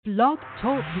Blog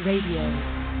Talk Radio.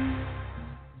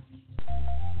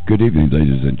 Good evening,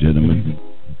 ladies and gentlemen.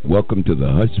 Welcome to the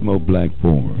Hushmo Black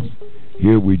Forum.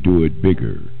 Here we do it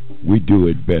bigger, we do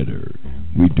it better,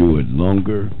 we do it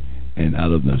longer, and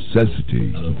out of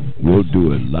necessity, we'll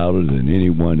do it louder than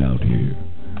anyone out here.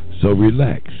 So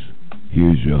relax.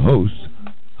 Here's your host,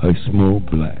 Hushmo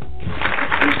Black.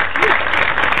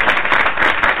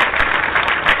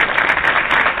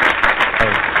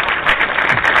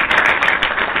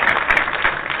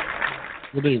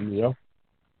 Good evening, y'all.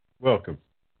 Welcome.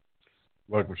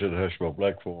 Welcome to the Hushmo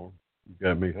Black Forum. You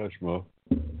got me, Hushmo,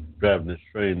 driving this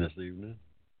train this evening.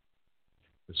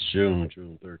 It's June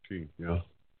 13th, y'all.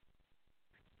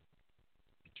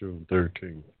 June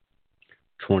 13th,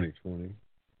 2020.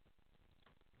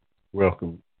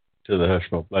 Welcome to the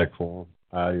Hushmo Black Forum.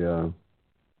 I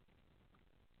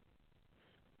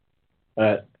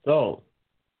thought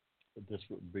that this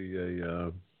would be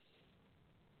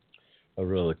a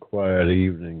rather quiet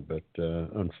evening, but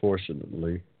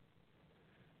unfortunately,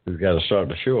 we've got to start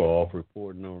the show off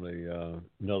reporting on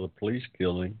another police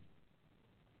killing.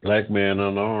 Black man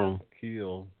unarmed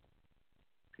killed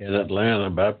in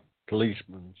Atlanta by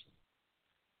policemen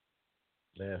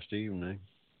last evening.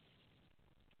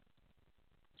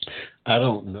 I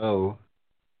don't know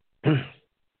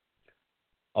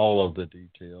all of the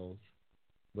details,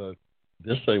 but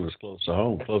this thing was close to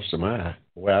home, close to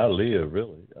where I live,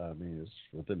 really. I mean, it's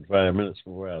within 5 minutes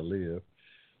from where I live,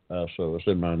 so it's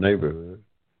in my neighborhood.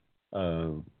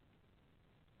 I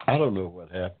don't know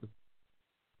what happened.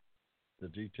 The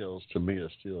details to me are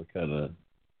still kind of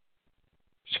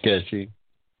sketchy.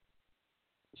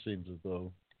 It seems as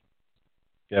though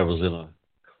I was in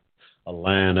a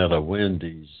line at a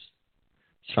Wendy's.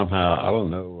 Somehow, I don't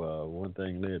know, one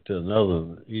thing led to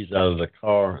another. He's out of the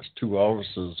car. It's two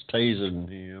officers tasing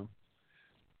him.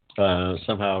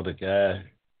 Somehow the guy,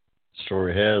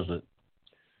 story has it,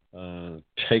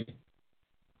 take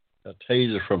a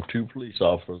taser from two police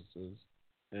officers,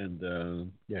 and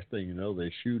next thing you know,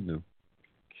 they're shooting him,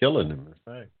 killing him, in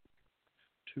fact.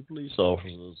 Two police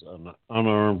officers, an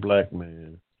unarmed black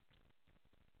man.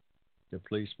 The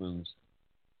policeman's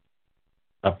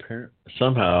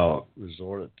somehow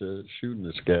resorted to shooting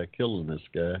this guy, killing this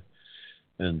guy,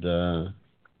 and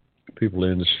people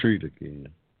are in the street again.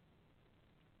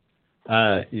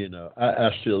 I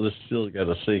still got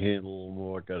to sink in a little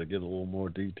more. Got to get a little more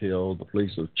detail. The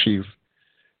police chief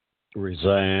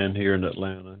resigned here in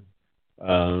Atlanta.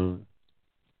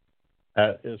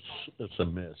 It's a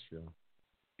mess, yo.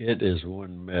 It is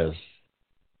one mess.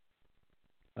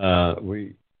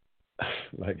 We,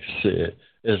 like I said,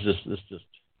 it's just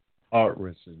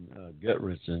heart-wrenching,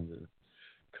 gut-wrenching to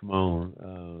come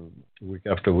on week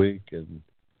after week and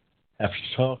have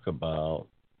to talk about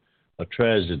a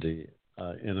tragedy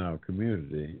in our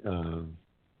community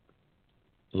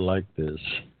like this.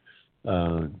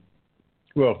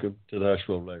 Welcome to the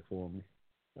Hushmo Black Forum.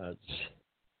 That's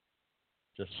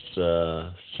just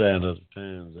sign of the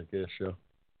times, I guess, yo.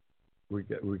 We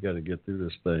got to get through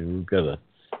this thing. We've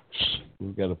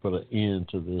got to put an end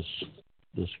to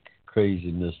this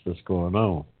craziness that's going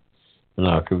on in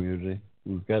our community.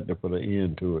 We've got to put an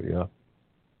end to it, y'all.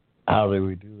 How do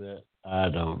we do that? I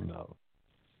don't know.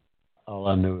 All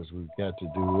I know is we've got to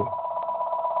do it.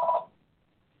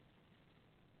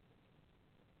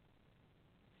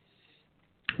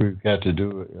 We've got to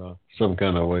do it, y'all, some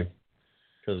kind of way,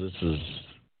 because this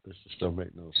just don't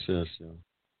make no sense, y'all.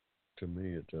 To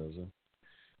me, it doesn't.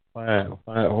 Why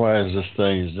is this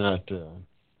thing not?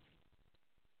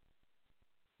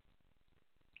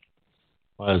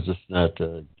 Why is this not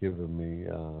giving me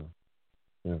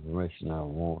the information I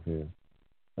want here?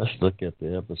 Let's look at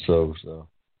the episodes, though.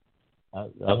 I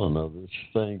don't know. This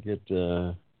thing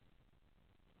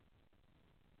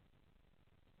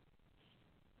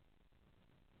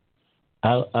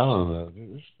I don't know.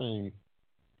 This thing.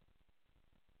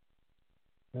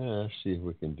 Yeah, let's see if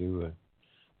we can do it.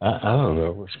 I don't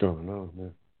know what's going on,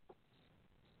 man.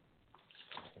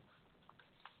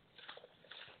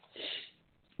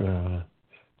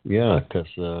 Yeah, because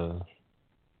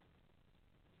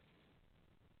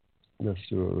let's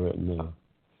do it right now.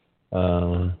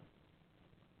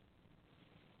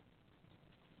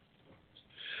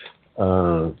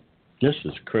 This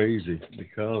is crazy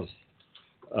because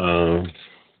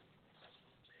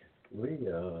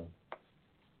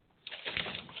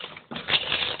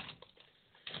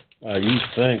you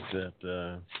think that,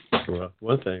 well,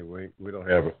 one thing, we don't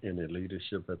have any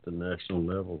leadership at the national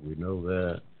level. We know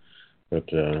that. But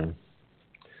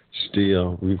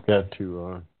still, we've got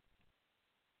to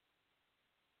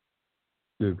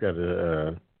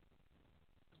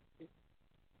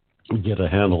get a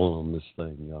handle on this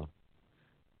thing, y'all.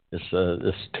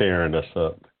 It's tearing us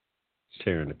up. It's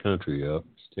tearing the country up.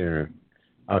 It's tearing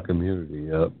our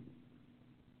community up.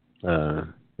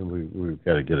 And we've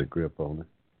got to get a grip on it.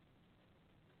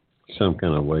 Some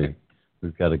kind of way,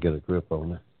 we've got to get a grip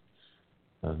on it.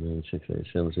 68,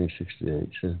 1768.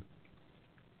 So.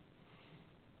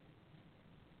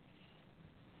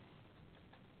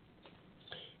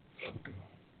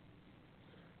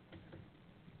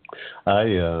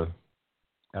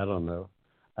 I don't know.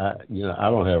 I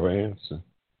don't have an answer.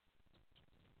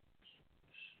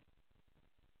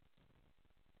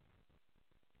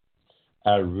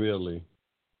 I really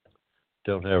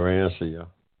don't have an answer, y'all.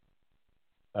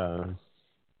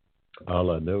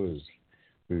 All I know is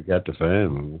we've got to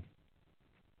find one.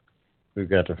 We've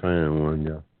got to find one,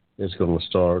 y'all. It's going to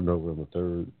start November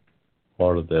 3rd.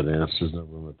 Part of that answer is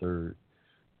November 3rd.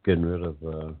 Getting rid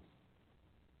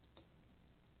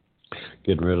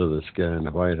of this guy in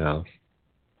the White House.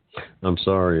 I'm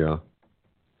sorry, y'all.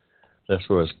 That's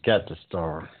where it's got to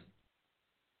start.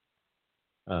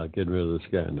 Getting rid of this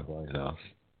guy in the White House.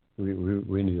 We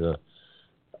need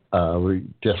we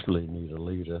desperately need a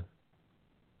leader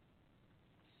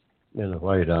in the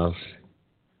White House.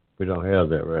 We don't have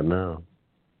that right now.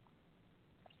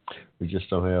 We just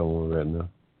don't have one right now.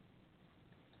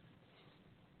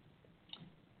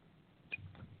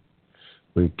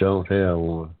 We don't have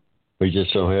one. We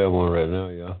just don't have one right now,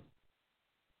 y'all.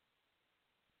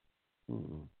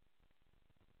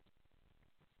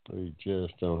 We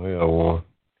just don't have one.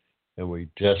 And we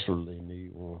desperately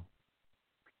need one.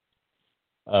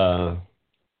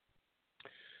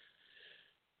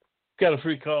 Got a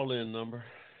free call-in number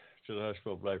to the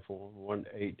Hushmo Black Forum,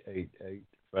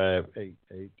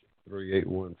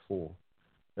 1-888-588-3814.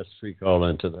 That's a free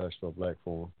call-in to the Hushmo Black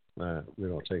Forum. We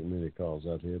don't take many calls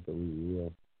out here, but we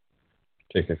will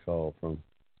take a call from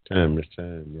time to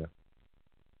time,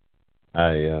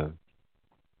 yeah.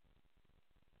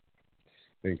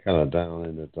 Been kind of down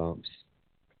in the dumps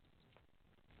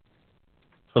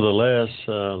for the last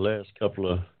couple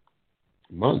of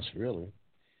months, really.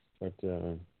 But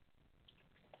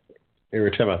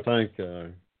every time I think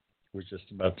we're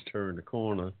just about to turn the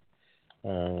corner,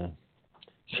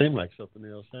 seemed like something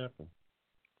else happened.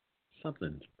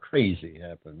 Something crazy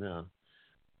happened now.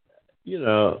 You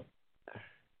know,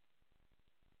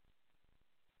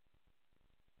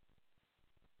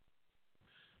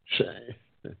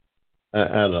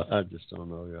 I just don't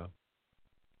know, y'all.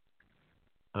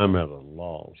 I'm at a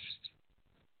loss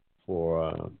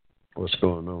for what's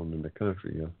going on in the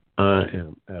country. Y'all. I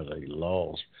am at a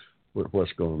loss with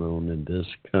what's going on in this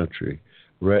country,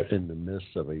 right in the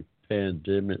midst of a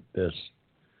pandemic that's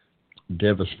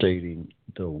devastating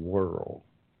the world.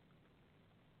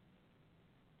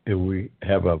 And we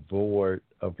have a void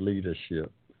of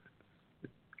leadership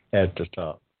at the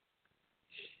top.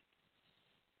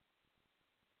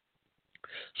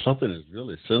 Something is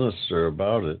really sinister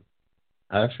about it,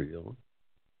 I feel.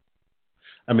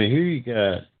 I mean, here you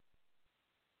got,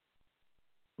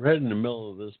 right in the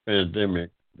middle of this pandemic,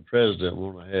 the president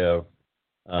want to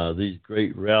have these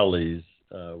great rallies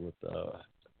with a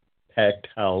packed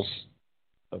house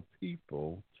of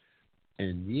people,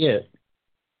 and yet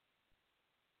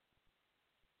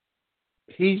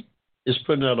he is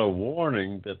putting out a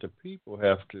warning that the people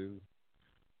have to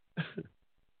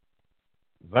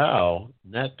vow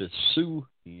not to sue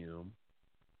him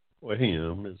or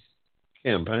his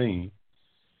campaign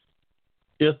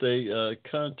if they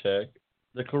contact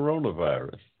the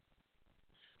coronavirus.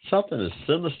 Something is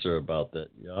sinister about that,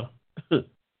 y'all.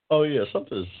 Oh yeah,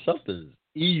 something is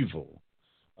evil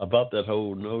about that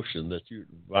whole notion that you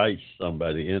invite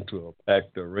somebody into a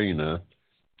packed arena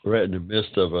right in the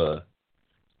midst of a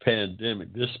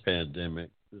pandemic, this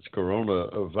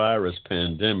coronavirus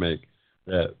pandemic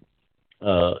that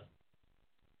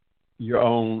your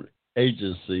own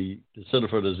agency, the Center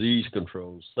for Disease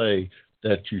Control, say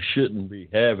that you shouldn't be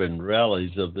having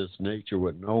rallies of this nature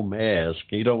with no mask.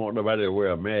 He don't want nobody to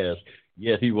wear a mask,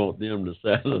 yet he wants them to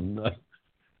sign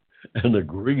an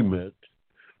agreement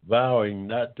vowing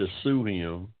not to sue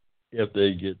him if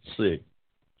they get sick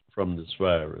from this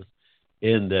virus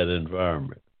in that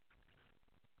environment.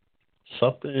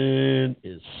 Something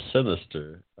is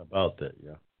sinister about that,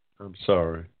 yeah. I'm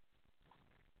sorry.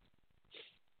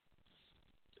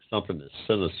 Something is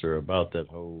sinister about that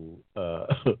whole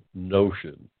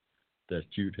notion that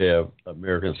you'd have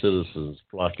American citizens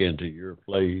flock into your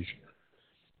place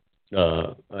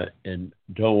and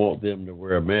don't want them to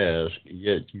wear a mask,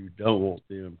 yet you don't want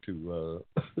them to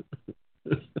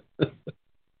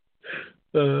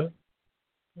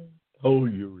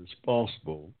hold you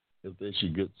responsible if they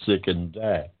should get sick and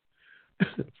die.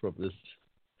 from this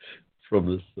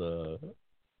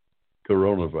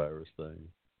coronavirus thing.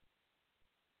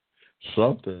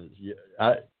 Something, yeah.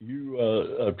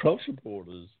 Trump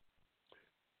supporters,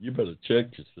 you better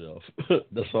check yourself.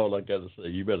 That's all I got to say.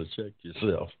 You better check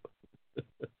yourself.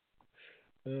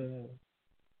 Uh,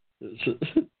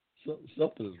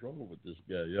 something is wrong with this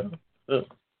guy, y'all.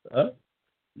 Huh?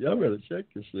 Y'all better check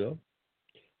yourself.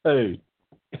 Hey,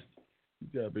 you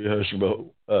gotta be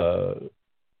Hushmo.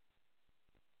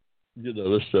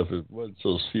 This stuff, if it wasn't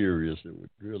so serious, it would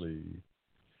really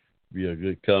be a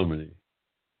good comedy.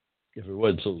 If it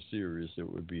wasn't so serious, it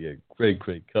would be a great,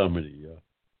 great comedy.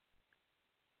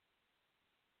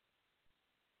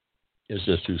 It's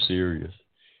just too serious.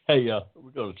 Hey,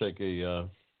 we're going to take a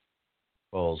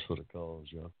pause for the calls,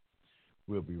 y'all.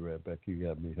 We'll be right back. You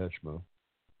got me, Hushmo,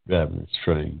 driving this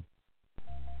train.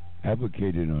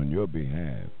 Advocated on your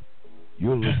behalf,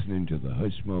 you're listening to the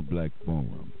Hushmo Black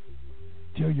Forum.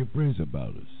 Tell your friends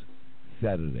about us.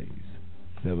 Saturdays,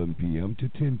 7 p.m. to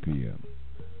 10 p.m.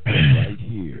 right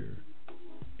here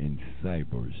in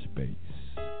cyberspace.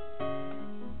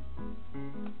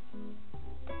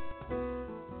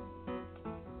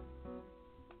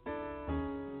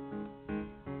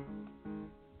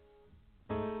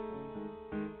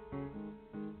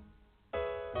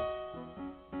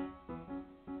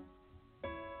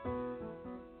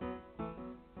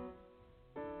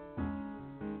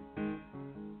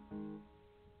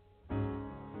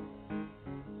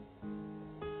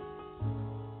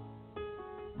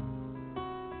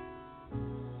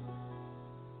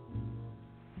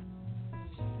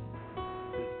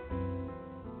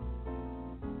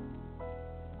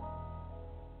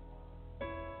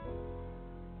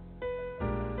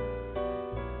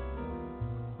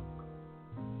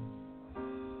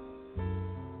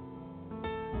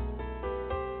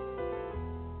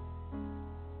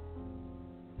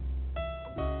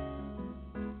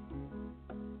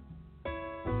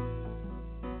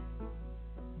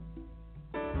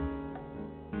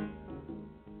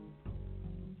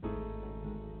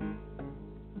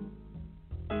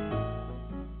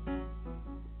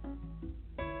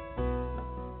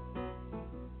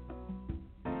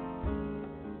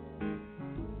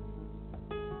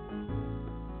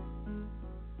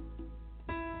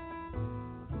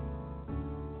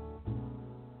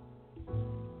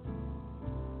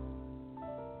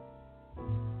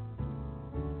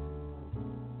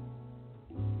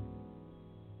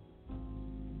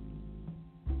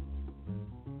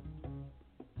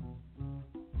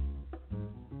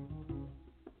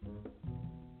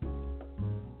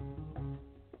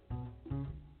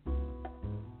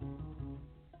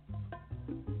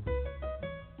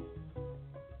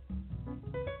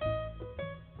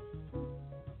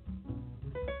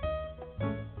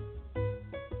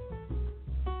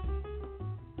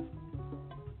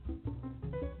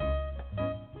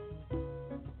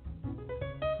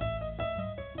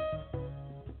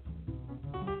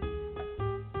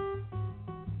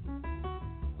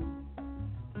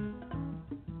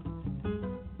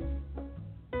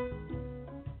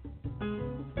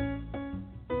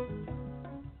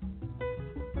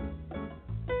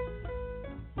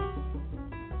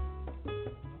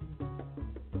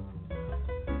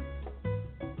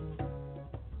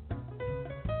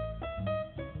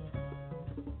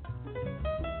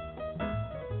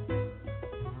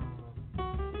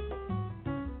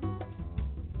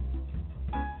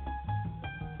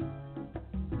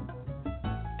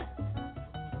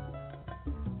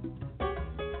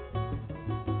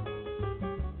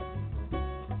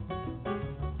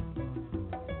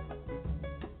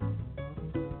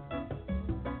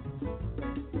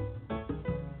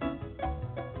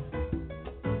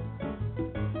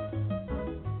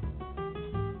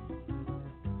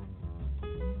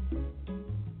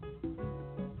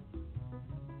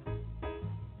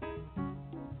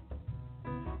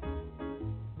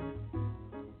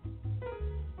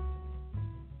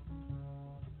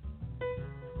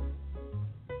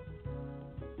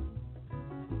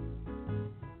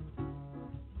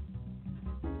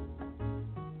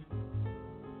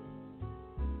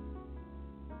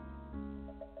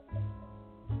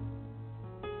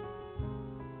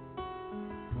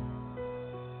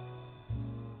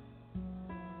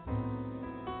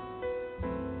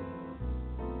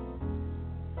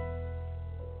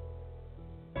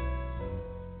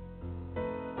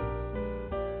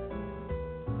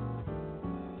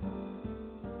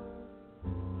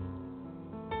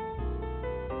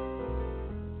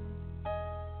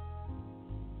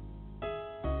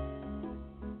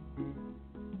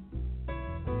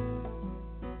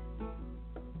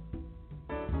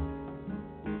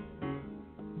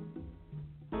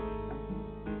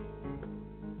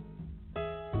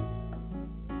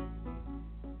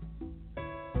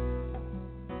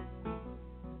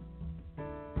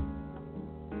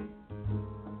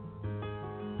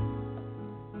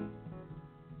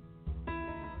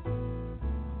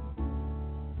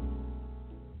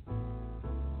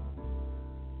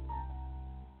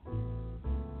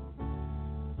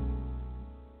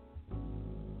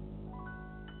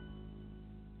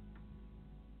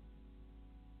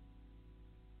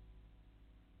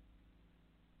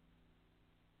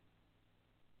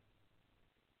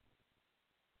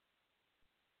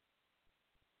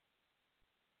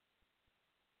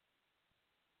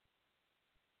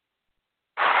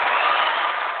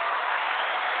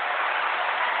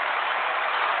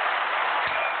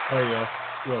 Hey, y'all.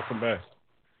 Welcome back.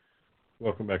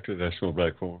 Welcome back to the Hushmo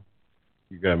Black Forum.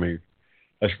 You got me.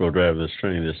 Hushmo driving this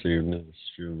train this evening. It's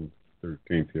June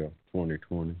 13th, y'all,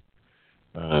 2020.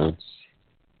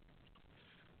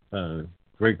 It's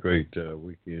great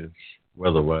weekends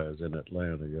weather-wise in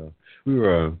Atlanta, y'all. We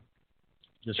were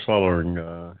just following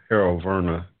Harold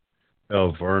Verna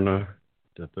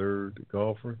the third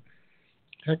golfer.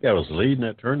 Heck, I was leading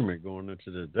that tournament going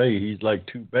into the day. He's like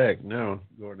two back now,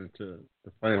 going into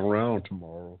the final round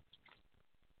tomorrow.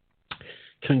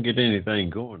 Couldn't get anything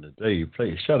going today.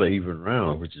 He shot an even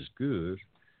round, which is good,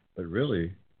 but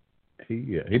really,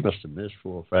 he must have missed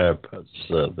 4 or 5 putts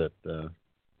that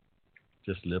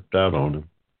just lipped out on him.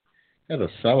 Had a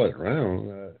solid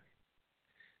round,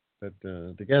 but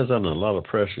the guy's under a lot of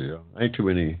pressure. Y'all. Ain't too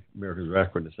many American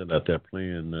Racquetball out there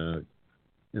playing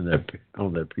on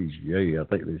that PGA. I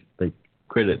think they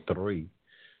credit 3.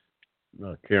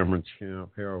 Cameron Champ,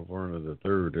 Harold Verner the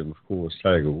third, and of course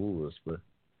Tiger Woods. But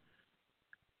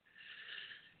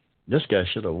this guy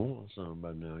should have won something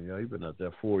by now. Yeah, he's been out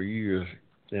there 4 years,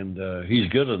 and he's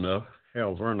good enough.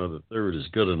 Harold Verner the third is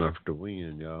good enough to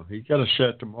win, y'all. He got a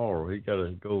shot tomorrow. He got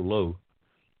to go low.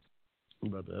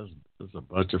 But there's a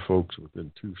bunch of folks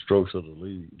within 2 strokes of the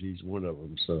lead. He's one of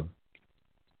them, so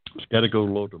he's got to go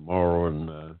low tomorrow,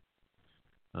 and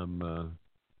I'm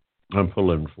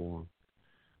pulling for him.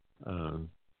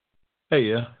 Hey,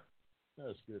 yeah,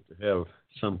 that's good to have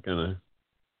some kind of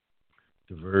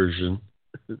diversion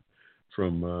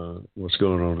from what's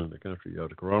going on in the country.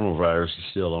 The coronavirus is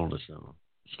still on us.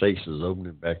 States is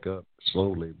opening back up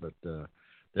slowly, but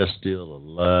there's still a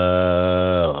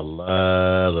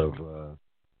lot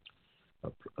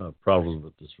of problems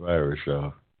with this virus,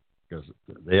 y'all, because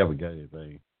they haven't got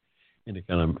any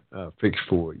kind of fix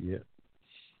for it yet.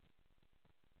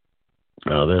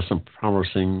 There's some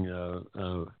promising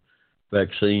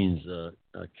vaccines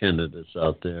candidates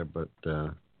out there, but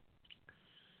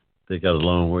they got a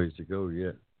long ways to go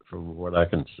yet, from what I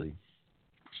can see.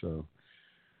 So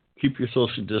keep your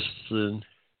social distancing.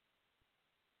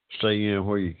 Stay in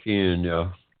where you can,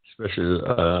 y'all, especially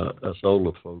us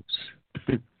older folks.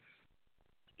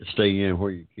 Stay in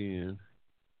where you can.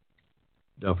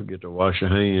 Don't forget to wash your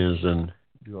hands and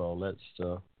do all that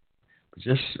stuff. But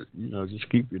just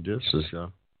keep your distance,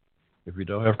 y'all. If you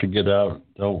don't have to get out,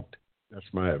 don't.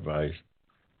 That's my advice.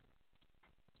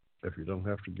 If you don't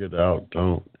have to get out,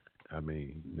 don't. I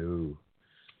mean, no.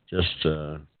 Just,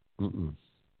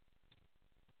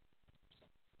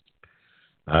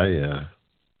 I,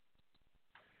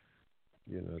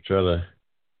 try to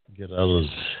get out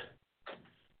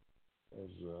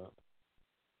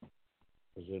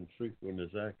as infrequent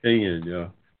as I can,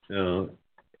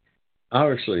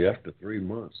 obviously, after 3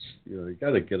 months, you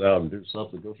got to get out and do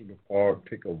something. Go to the park,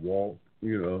 take a walk,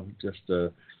 just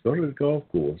go to the golf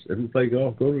course. If you play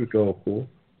golf, go to the golf course.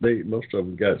 Most of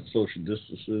them got social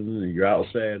distancing, and you're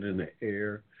outside in the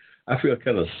air. I feel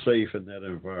kind of safe in that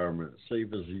environment,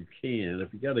 safe as you can.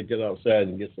 If you got to get outside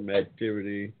and get some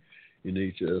activity, you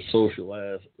need to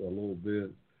socialize a little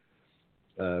bit.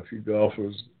 A few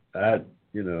golfers, I've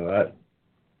been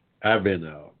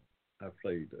out. I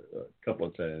played a couple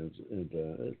of times, and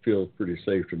it feels pretty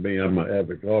safe to me. I'm an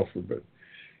avid golfer, but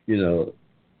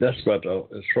that's about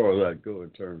as far as I go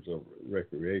in terms of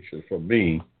recreation for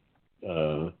me.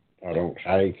 I don't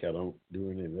hike. I don't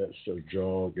do any of that stuff,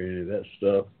 jog, any of that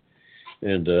stuff.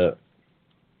 And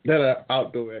that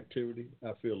outdoor activity,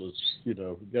 I feel is, we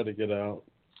got to get out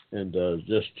and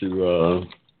just to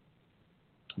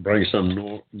bring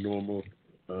some normalcy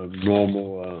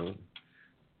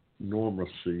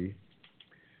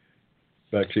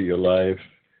back to your life.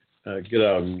 Get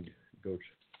out and go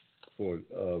for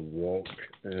a walk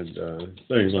and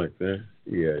things like that.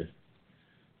 Yeah.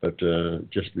 But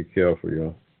just be careful,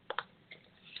 y'all.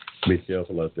 Be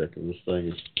careful out there, because this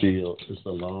thing it's a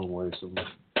long way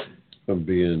from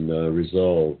being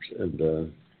resolved, and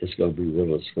it's going to be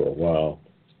with us for a while,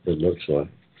 it looks like.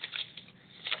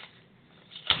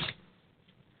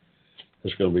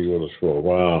 It's going to be with us for a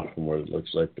while, from what it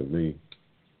looks like to me.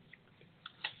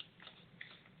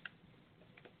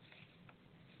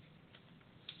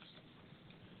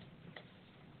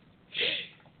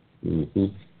 Mm-hmm.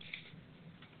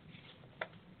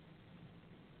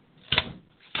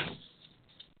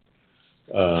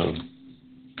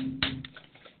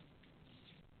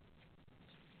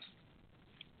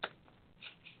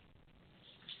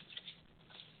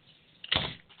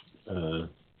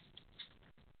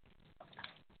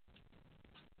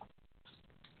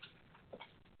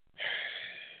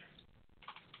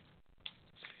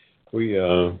 We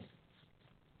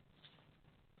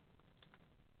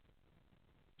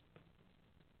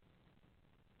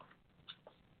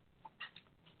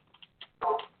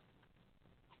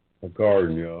a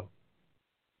garden, y'all.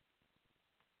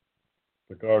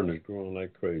 The garden is growing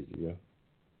like crazy, y'all.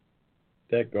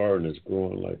 That garden is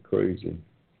growing like crazy.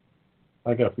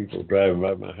 I got people driving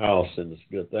by my house, and it's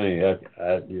a good thing. A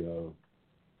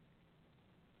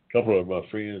couple of my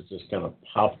friends just kind of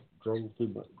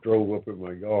drove up in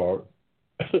my yard.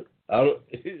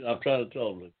 I'm trying to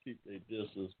tell them to keep their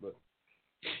distance, but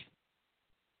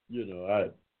you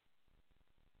know,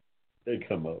 they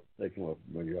come up in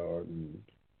my yard, and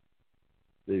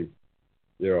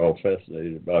they're all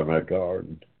fascinated by my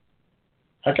garden.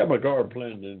 I got my garden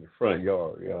planted in the front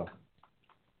yard, yeah.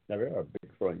 Now we got a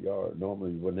big front yard.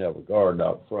 Normally you wouldn't have a garden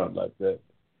out front like that,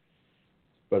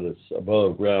 but it's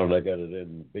above ground. I got it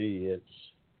in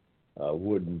beds,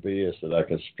 wooden beds that I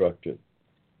constructed,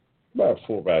 about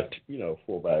 4 by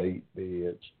 8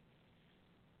 beds,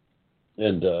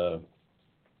 and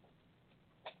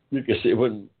you can see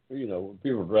when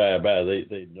people drive by,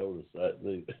 they notice that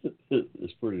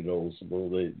it's pretty noticeable.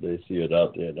 They see it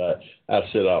out there. And I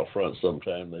sit out front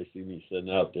sometimes. They see me sitting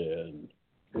out there and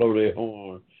blow their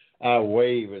horn. I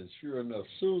wave, and sure enough,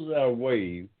 as soon as I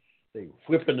wave, they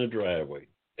whip in the driveway.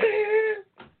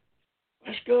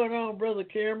 What's going on, Brother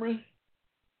Cameron?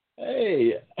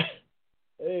 Hey,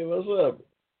 what's up?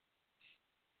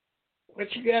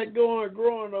 What you got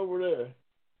growing over there?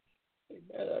 Hey,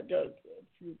 man, I got a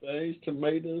few things,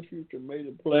 tomatoes, a few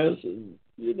tomato plants, and,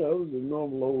 the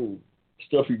normal old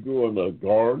stuff you grow in a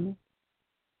garden,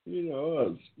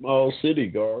 a small city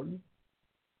garden,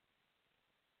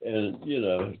 and,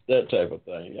 that type of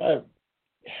thing.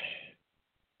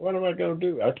 What am I going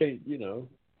to do? I can't,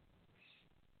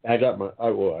 I got my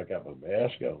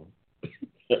mask on.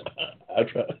 I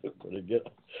try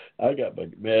I got my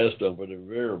mask on, but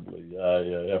invariably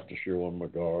I have to show them my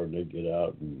garden. They get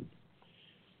out, and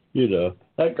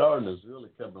that garden is really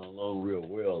coming along real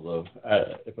well, though.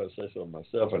 If I say so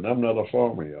myself, and I'm not a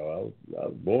farmer, y'all. I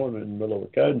was born in the middle of a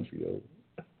cotton field,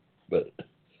 but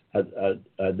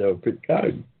I never picked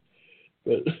cotton.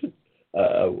 But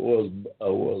I was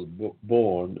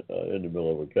born in the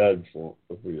middle of a cotton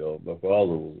field. My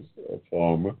father was a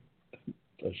farmer,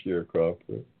 a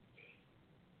sharecropper.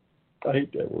 I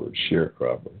hate that word,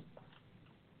 sharecropper.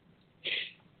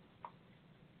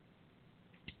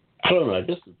 I don't know. I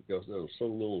guess it's because there was so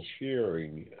little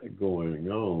sharing going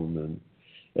on, and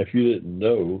if you didn't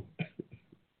know,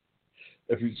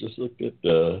 if you just looked at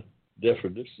the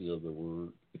definition of the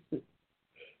word.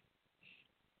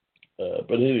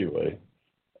 But anyway,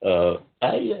 my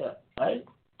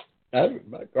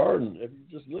garden. If you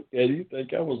just look at it, you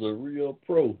think I was a real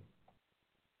pro.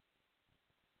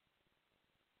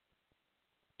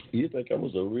 You think I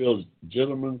was a real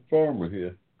gentleman farmer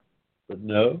here, but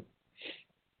no.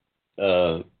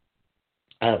 I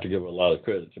have to give a lot of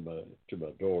credit to my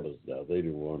daughters now. They the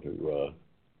one who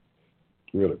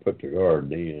really put the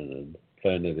garden in and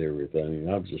planted everything.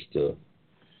 I'm just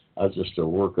a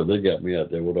worker. They got me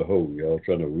out there with a hoe, y'all,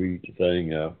 trying to weed the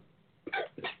thing out.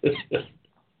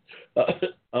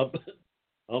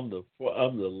 I'm the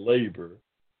labor.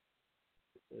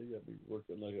 They got me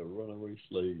working like a runaway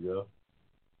slave, y'all.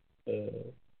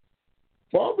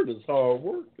 Farming is hard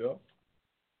work, y'all.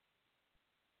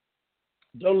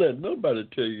 Don't let nobody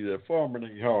tell you that farming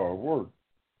ain't hard work.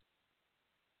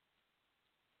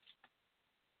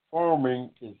 Farming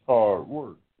is hard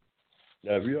work.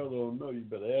 Now, if y'all don't know, you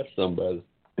better ask somebody.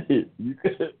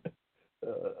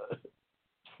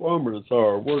 Farming is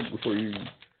hard work before you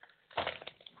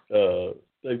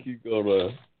think you're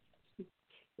gonna.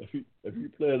 If you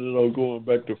planning on going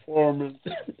back to farming,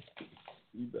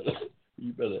 you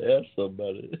better ask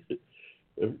somebody.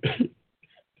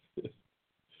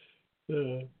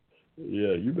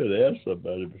 Yeah, you better ask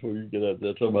somebody before you get out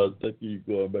there talking about thinking you're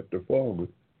going back to farming.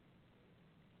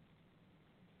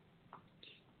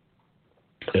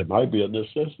 It might be a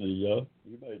necessity, y'all.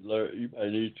 You might learn. You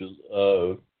might need to.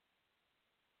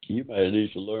 You might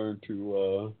need to learn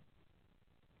to.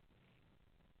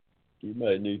 You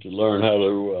might need to learn how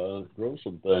to grow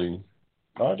some things.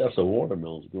 I got some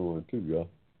watermelons growing too, y'all.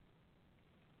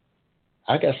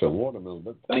 I got some watermelons.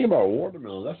 But the thing about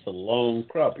watermelons, that's a long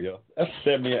crop, y'all. That's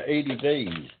 70 or 80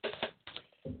 days.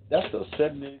 That's a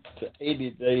 70 to 80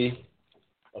 day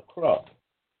a crop.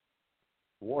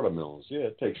 Watermelons, yeah,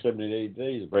 it takes 70 to 80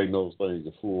 days to bring those things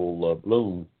to full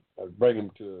bloom. Bring them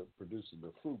to producing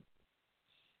the fruit.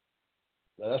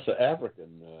 Now, that's an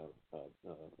African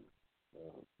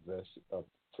vegetable.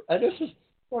 I guess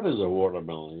what is a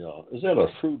watermelon, y'all? Is that a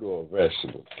fruit or a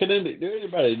vegetable? Do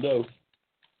anybody know?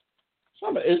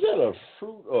 Is that a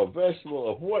fruit or a vegetable,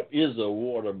 or what is a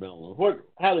watermelon?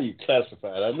 How do you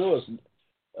classify it? I know it's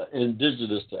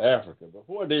indigenous to Africa, but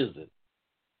what is it?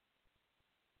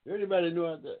 Anybody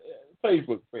know out there?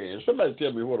 Facebook fans, somebody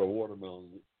tell me what a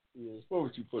watermelon is. What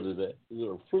would you put it at? Is it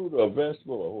a fruit or a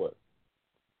vegetable or what?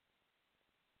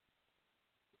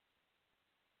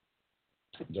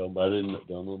 Don't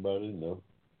nobody know.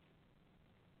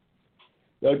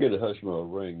 Y'all get a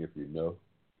Hushmo ring if you know.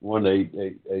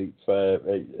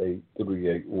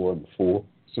 1-888-588-3814.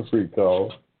 It's a free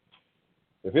call.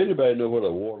 If anybody know what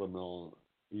a watermelon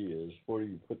is, where do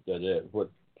you put that at?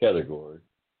 What category?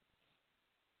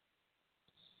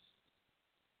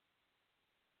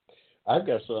 I've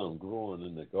got some growing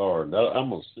in the garden.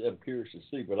 I'm curious to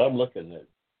see, but I'm looking at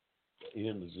the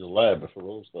end of July before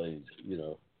those things,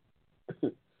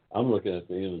 I'm looking at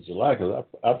the end of July because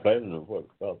I planted them,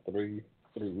 about 3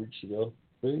 weeks ago?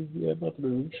 About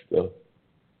 3 weeks ago.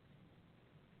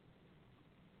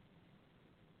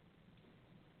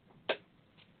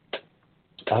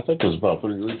 I think it was about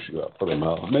 3 weeks ago I put them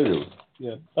out. Maybe it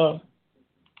was,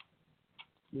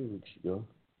 3 weeks ago.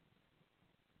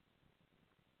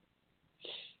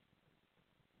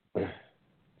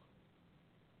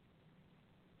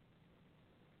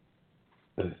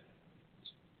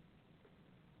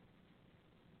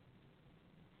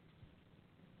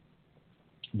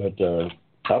 But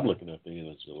I'm looking at the end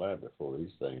of July before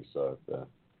these things start.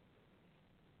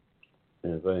 And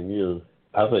the thing is,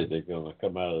 I think they're going to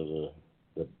come out of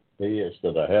the beds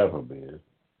that I have them in.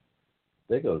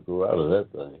 They're going to grow out of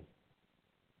that thing.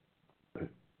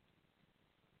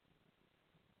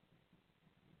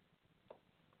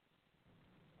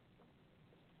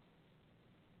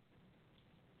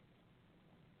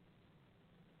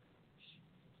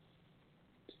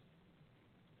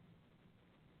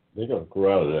 They're going to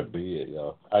grow out of that bed,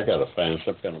 y'all. I got to find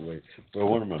some kind of way. Well,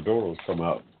 one of my daughters come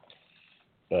out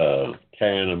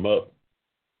tying them up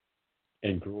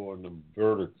and growing them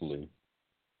vertically.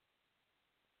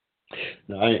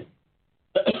 Now,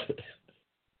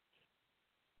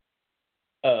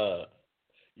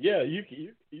 yeah, you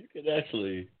can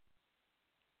actually.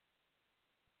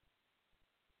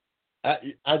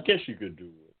 I guess you could do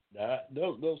it. Now,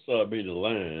 don't start me the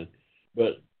line,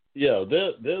 but yeah,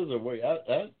 there's a way. I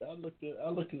looked it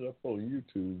up on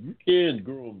YouTube. You can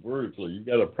grow them vertically. You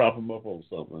got to prop them up on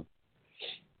something,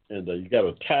 and you got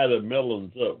to tie the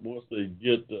melons up once they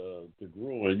get to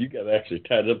growing. You got to actually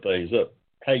tie them things up,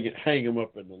 hang them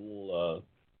up in a little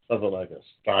something like a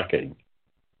stocking.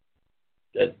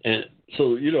 And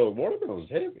so watermelon's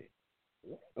heavy.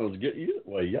 Watermelon's good.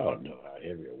 Well, y'all know how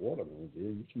heavy a watermelon is.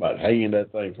 You about hanging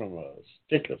that thing from a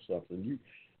stick or something. You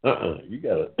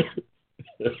gotta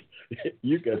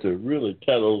you got to really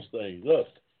tie those things up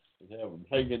and have them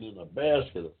hanging in a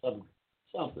basket or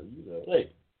something.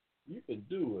 Hey, you can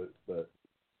do it, but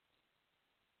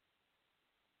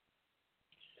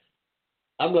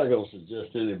I'm not gonna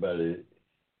suggest anybody.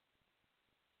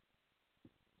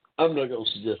 I'm not going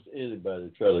to suggest anybody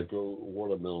try to grow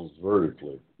watermelons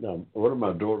vertically. Now, one of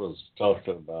my daughters talked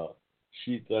about,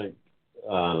 she thinks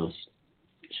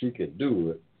she could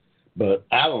do it, but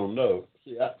I don't know.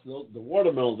 See, the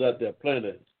watermelons out there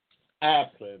planted, I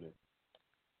planted.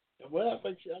 Well, I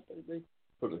think they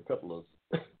put a couple of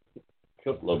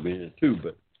them in too.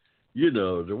 But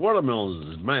the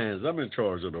watermelons is mine. I'm in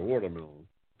charge of the watermelons.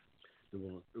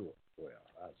 Well,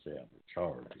 I say I'm in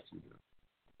charge,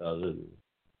 but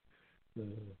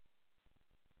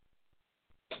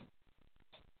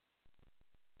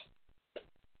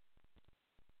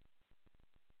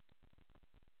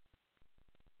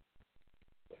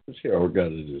let's see how we got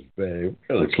in his bag. What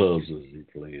kind of clubs is he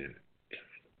playing?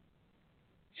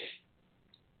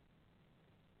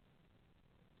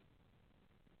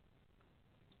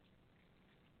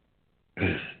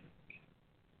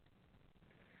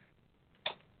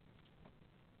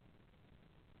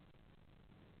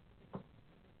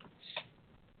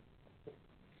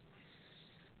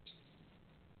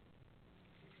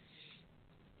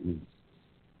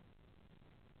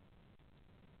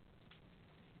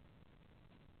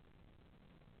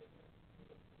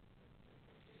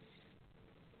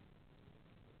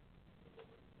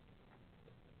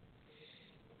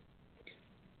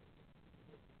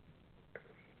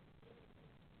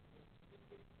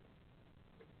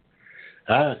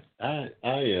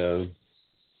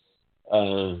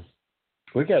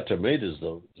 We got tomatoes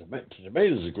though.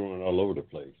 Tomatoes are growing all over the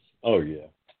place. Oh yeah,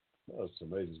 those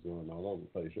tomatoes growing all over the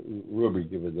place. We'll be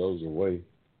giving those away.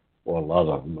 Well, a lot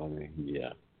of them. I mean,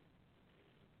 yeah.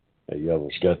 You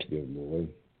almost got to give them away.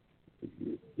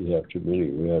 You have too many.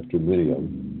 We have too many of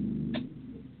them.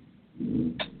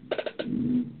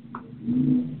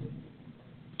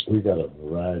 We got a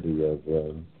variety of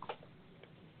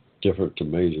different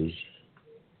tomatoes.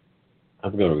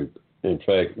 I'm going to, in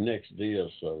fact, next day or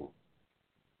so,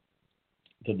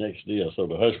 the next day or so,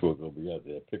 the Hushmo going to be out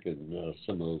there picking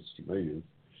some of those tomatoes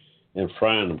and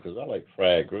frying them because I like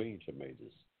fried green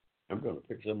tomatoes. I'm going to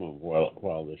pick some of them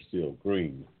while they're still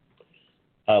green.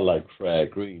 I like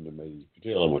fried green tomatoes. You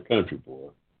can tell I'm a country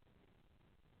boy.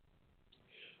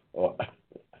 Or,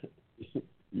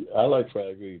 I like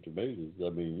fried green tomatoes. I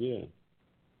mean, yeah.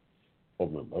 Oh,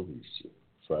 my mother used to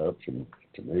fry up some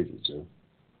tomatoes.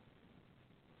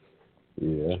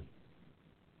 Yeah.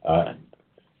 I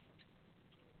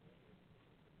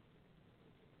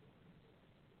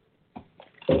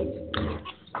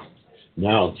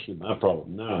Now, see, my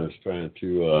problem now is trying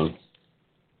to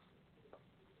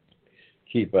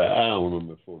keep an eye on them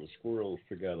before the squirrels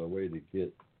figure out a way to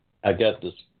get. I got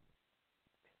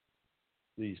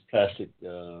these plastic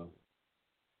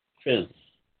fence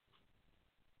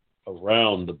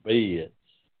around the beds.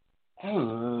 I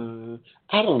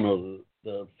don't know.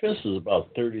 The fence is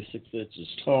about 36 inches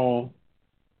tall,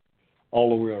 all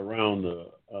the way around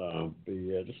the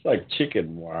bed. It's like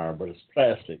chicken wire, but it's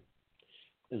plastic.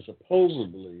 And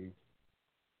supposedly,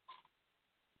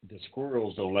 the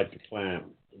squirrels don't like to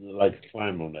climb. They like to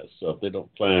climb on that stuff. They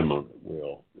don't climb on it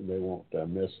well. They won't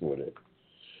mess with it.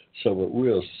 So, but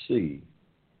we'll see.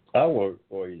 I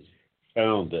always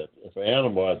found that if an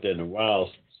animal out there in the wild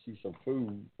sees some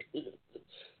food,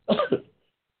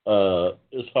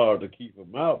 it's hard to keep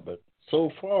them out. But so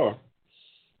far,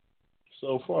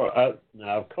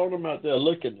 I've caught them out there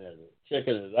looking at it,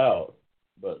 checking it out.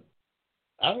 But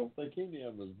I don't think any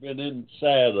of them has been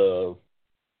inside of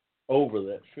over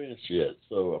that fence yet.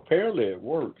 So apparently it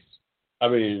works. I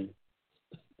mean,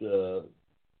 the,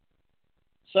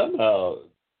 somehow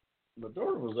my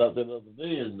daughter was out there the other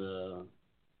day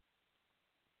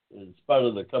and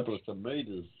spotted a couple of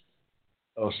tomatoes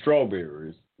or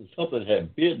strawberries, and something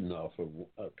had bitten off of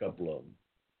a couple of them.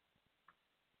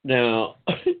 Now,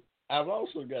 I've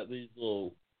also got these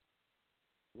little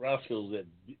rascals that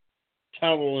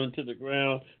tunnel into the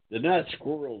ground. They're not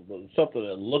squirrels, but it's something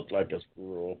that looked like a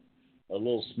squirrel, a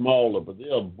little smaller, but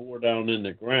they'll bore down in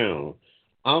the ground.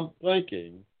 I'm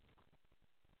thinking,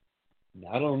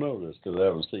 I don't know this because I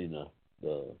haven't seen a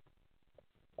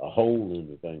hole in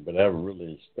the thing, but I haven't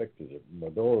really inspected it. My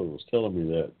daughter was telling me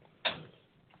that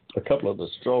a couple of the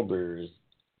strawberries,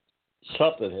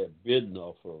 something had bitten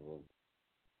off of them.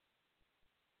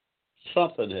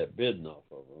 Something had bitten off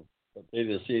of them, but they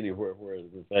didn't see anywhere where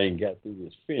the thing got through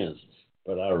this fence.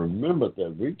 But I remember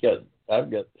that I've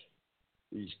got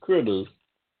these critters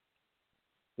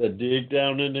that dig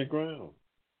down in the ground.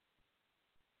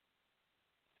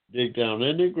 Dig down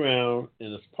in the ground,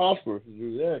 and it's possible to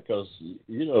do that because,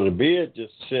 the bed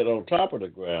just sit on top of the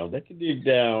ground. They can dig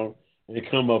down and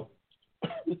come up.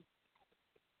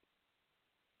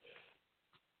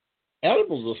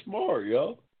 Animals are smart,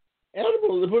 y'all.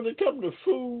 Animals, when it comes to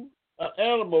food, an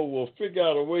animal will figure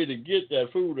out a way to get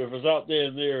that food if it's out there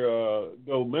in their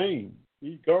domain.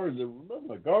 These gardens,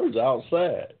 remember, gardens are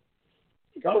outside.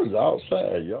 Gardens are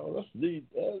outside, y'all. That's neat.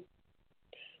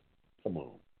 Come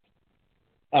on.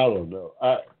 I don't know.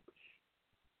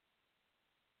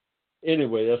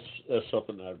 Anyway, that's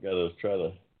something I've got to try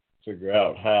to figure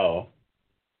out how,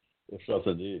 if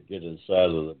something did get inside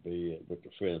of the bed with the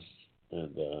fence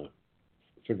and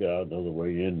figure out another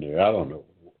way in there. I don't know.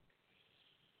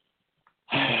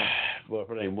 But if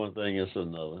it ain't one thing, it's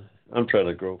another. I'm trying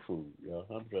to grow food, y'all.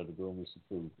 I'm trying to grow me some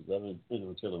food because I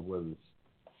didn't tell them where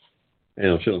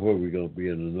we're gonna be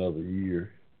in another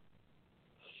year.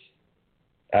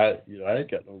 I ain't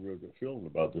got no real good feeling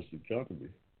about this economy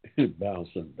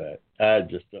bouncing back.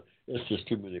 It's just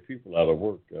too many people out of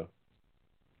work, y'all.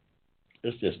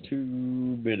 It's just too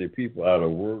many people out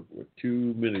of work with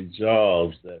too many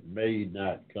jobs that may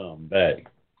not come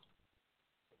back.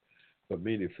 For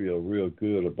me to feel real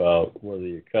good about where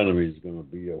the economy is going to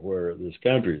be or where this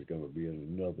country is going to be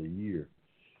in another year.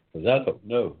 Because I don't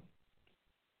know.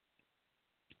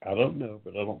 I don't know,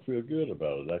 but I don't feel good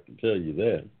about it. I can tell you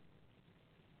that.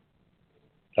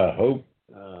 I hope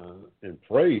and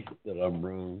pray that I'm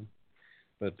wrong,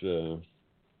 but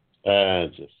I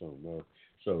just don't know.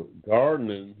 So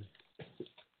gardening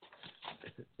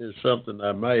is something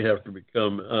I might have to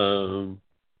become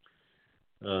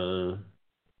an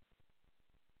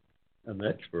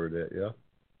expert at. Yeah,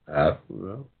 I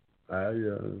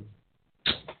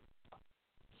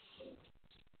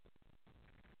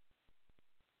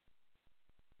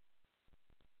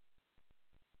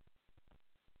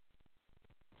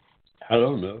I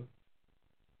don't know.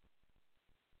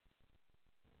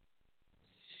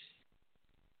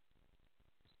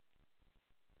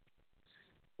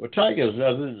 Well, Tiger's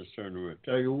out in this tournament.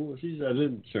 Tiger Woods, he's out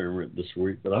in the tournament this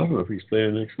week, but I don't know if he's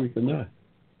playing next week or not.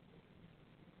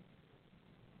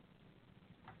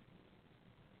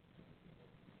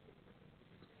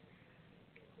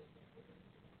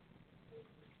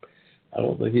 I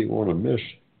don't think he'd want to miss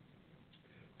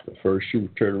the first two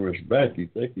tournaments back. You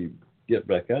think he'd get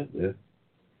back out there?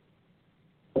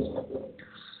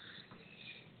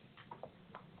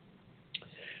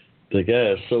 The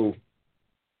guy is so,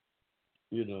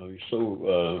 he's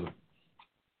so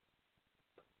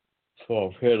far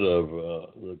ahead of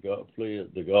the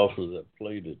golfers that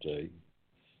play today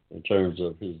in terms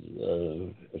of his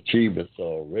achievements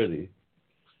already.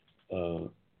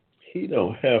 He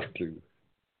don't have to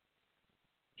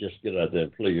just get out there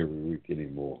and play every week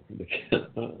anymore.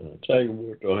 Tiger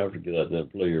Woods don't have to get out there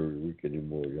and play every week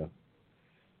anymore, yeah.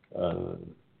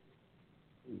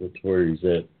 That's where he's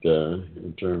at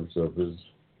in terms of his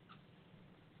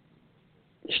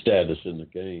status in the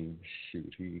game.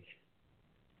 Shoot,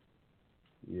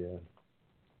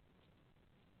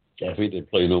 if he didn't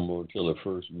play no more until the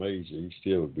first major, he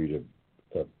still would be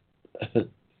the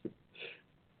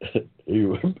he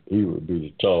would be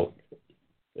the talk.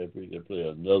 If he didn't play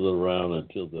another round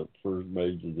until the first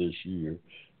major this year,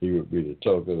 he would be the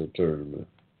talk of the tournament.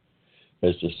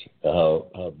 That's just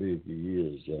how big he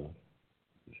is.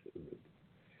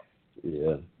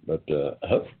 Yeah, but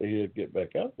hopefully he'll get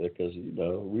back out there because,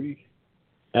 we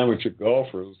amateur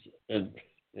golfers and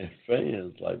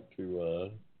fans like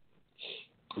to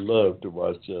love to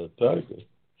watch Tiger.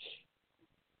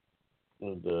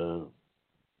 And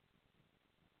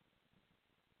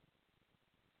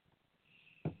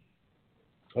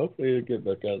hopefully he'll get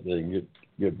back out there and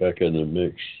get back in the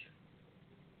mix.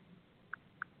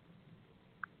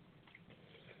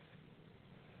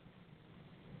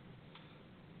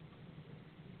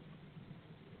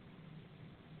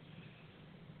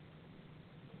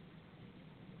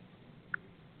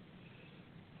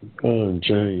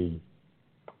 Jane.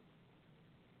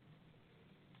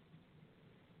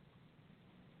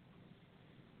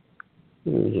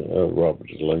 Robert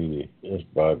Delaney. That's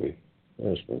Bobby.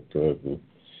 That's my cousin.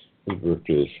 His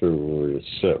birthday is February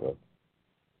the 7th.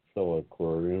 Fellow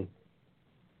Aquarium.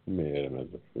 Met him as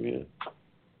a friend.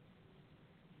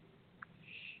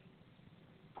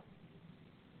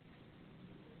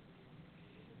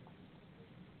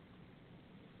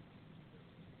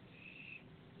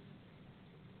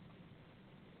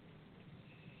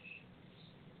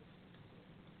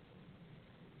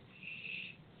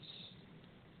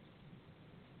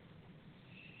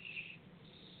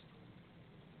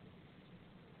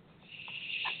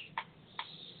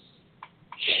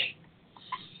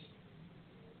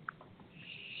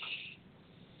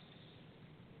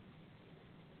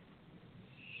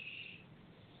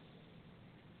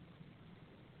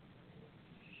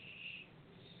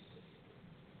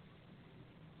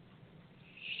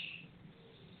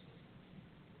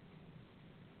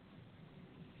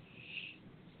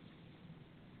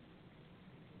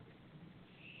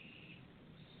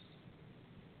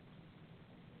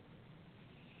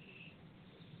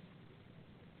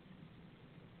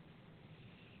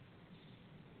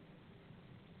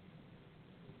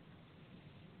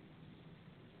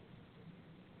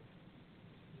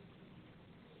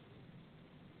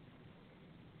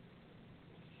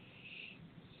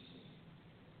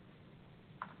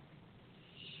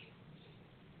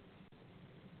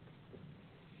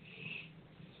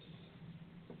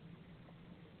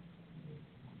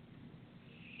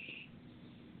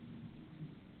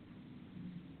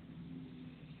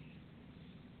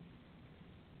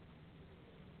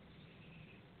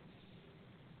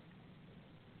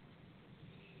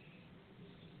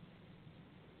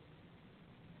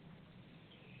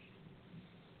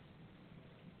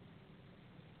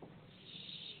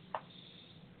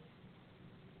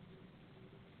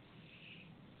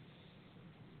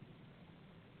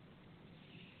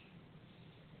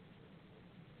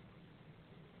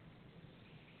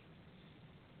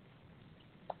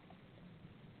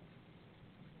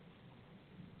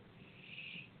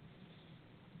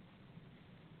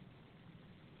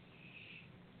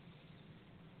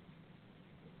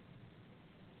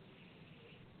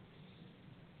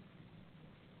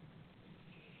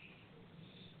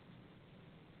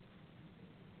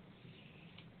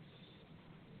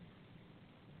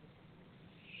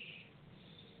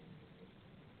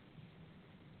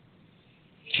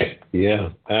 Yeah,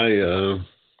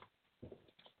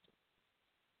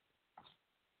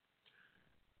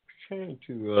 trying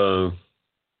to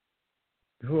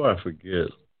who I forget.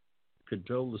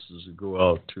 Condolences go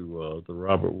out to the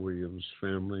Robert Williams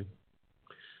family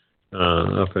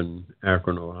up in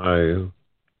Akron, Ohio.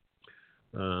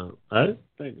 I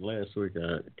think last week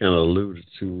I kind of alluded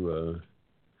to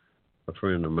a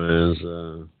friend of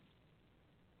mine's,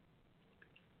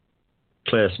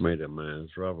 classmate of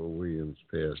mine's, Robert Williams,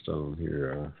 passed on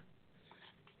here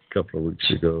couple of weeks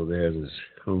ago. They had this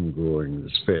homegoing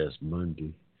this past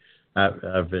Monday.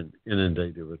 I've been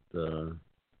inundated with uh,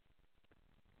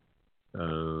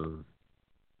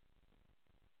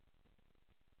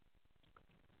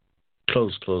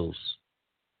 close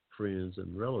friends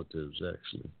and relatives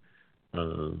actually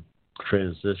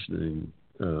transitioning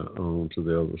on to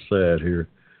the other side here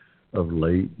of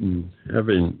late, and I've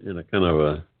been in a kind of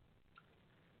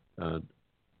a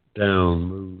down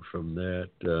mood from that.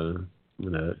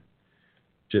 I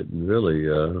didn't really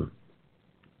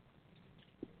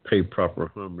pay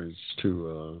proper homage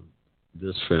to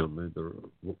this family, the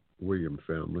William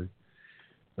family.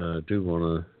 I do want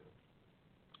to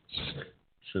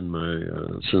send my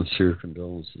sincere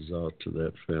condolences out to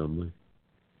that family.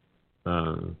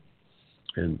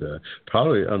 And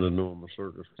probably under normal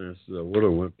circumstances, I would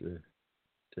have went to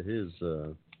his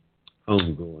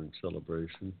homegoing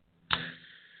celebration.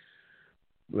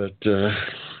 But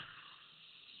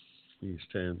these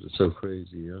times are so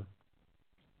crazy, huh?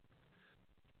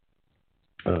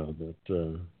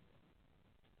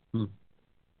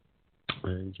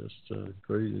 Man, just a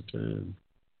crazy time.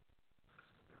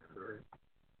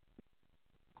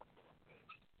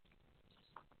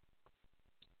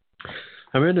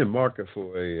 I'm in the market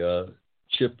for a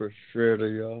chipper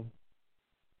shredder, y'all.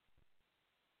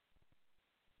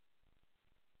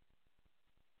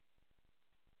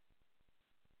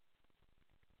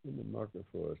 In the market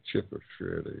for a chipper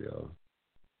shredder, y'all.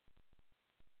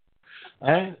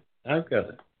 I've got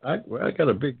I got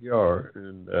a big yard,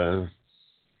 and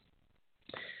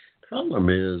problem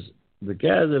is the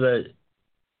guy that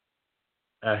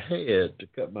I had to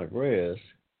cut my grass,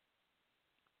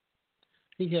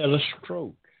 he had a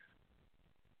stroke.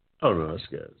 Oh no, this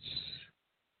guy's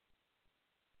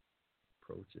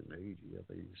approaching 80. I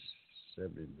think he's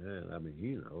 79. I mean,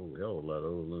 he's a hell of a lot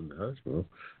older than the Hushmo,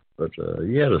 but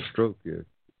he had a stroke a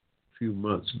few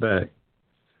months back,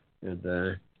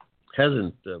 and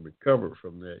hasn't recovered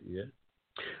from that yet.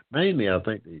 Mainly, I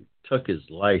think he took his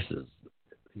license.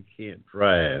 He can't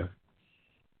drive,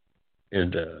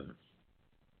 and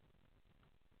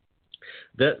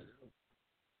that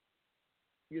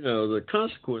the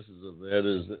consequences of that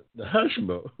is that the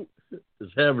Hushmo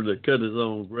is having to cut his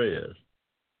own grass.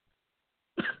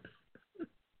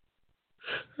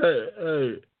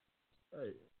 hey,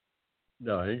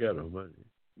 no, I ain't got no money.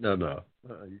 No,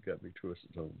 you got me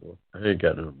twisted, homeboy. I ain't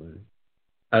got no money.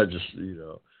 I just,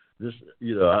 this,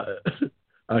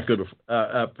 I could have,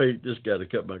 I paid this guy to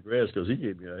cut my grass because he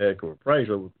gave me a heck of a price.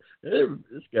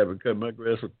 This guy been cutting my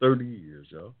grass for 30 years,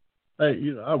 y'all.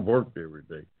 I worked every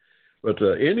day. But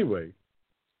anyway,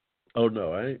 oh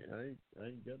no, I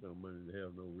ain't got no money to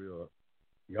have no real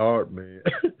yard man.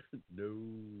 No,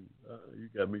 you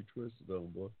got me twisted,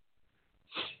 homeboy.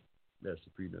 That's the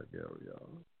peanut gallery,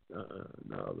 y'all.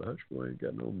 No, the Hushmo ain't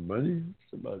got no money.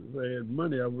 Somebody if I had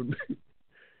money, I wouldn't.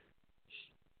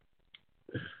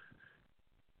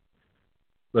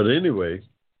 But anyway,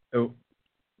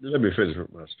 let me finish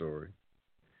with my story.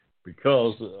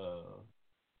 Because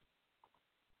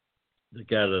the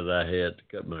guy that I had to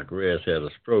cut my grass had a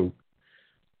stroke,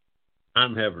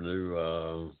 I'm having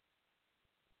to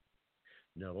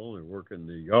not only work in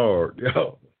the yard,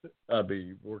 I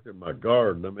be working my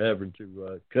garden. I'm having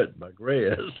to cut my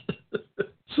grass.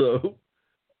 So,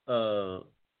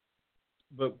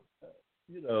 but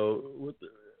with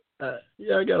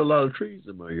I got a lot of trees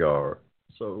in my yard.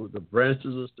 So the branches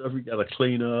and stuff you got to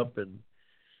clean up, and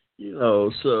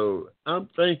so I'm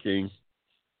thinking,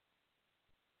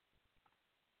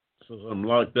 since I'm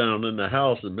locked down in the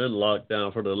house and been locked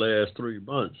down for the last 3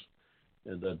 months,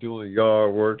 and doing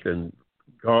yard work and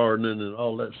gardening and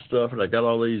all that stuff, and I got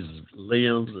all these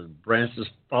limbs and branches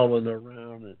falling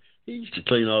around, and he used to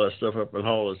clean all that stuff up and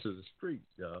haul it to the street,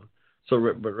 y'all. So,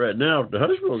 but right now the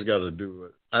husband's got to do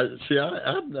it.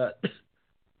 I'm not.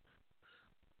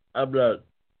 I'm not.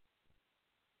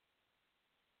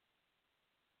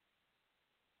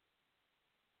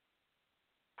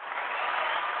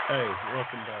 Hey,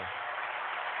 welcome back.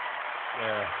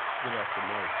 Yeah, get off the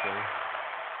mic, sir.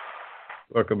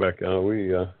 Welcome back on. We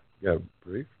got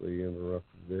briefly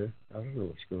interrupted there. I don't know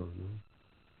what's going on.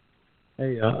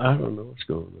 Hey, I don't know what's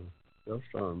going on. Don't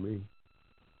start on me.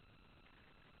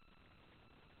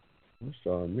 Don't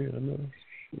start on me. I know.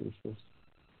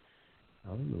 I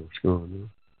don't know what's going on.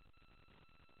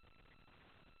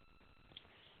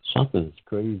 Something's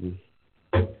crazy.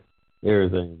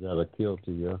 Everything's out of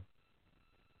kilter, yeah.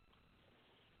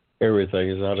 Everything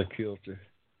is out of kilter.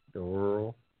 The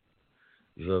world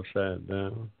is upside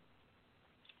down.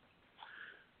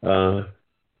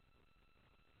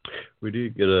 We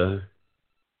did get a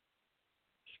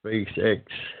SpaceX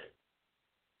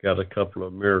got a couple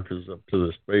of Americans up to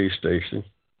the space station.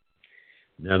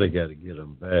 Now they got to get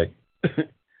them back.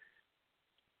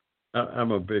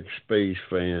 I'm a big space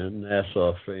fan,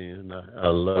 NASA fan. I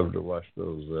love to watch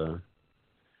those,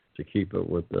 to keep up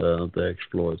with the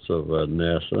exploits of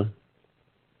NASA.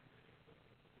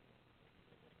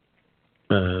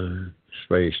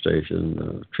 Space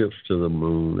station, trips to the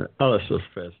moon. All that stuff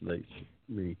fascinates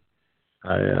me.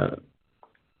 I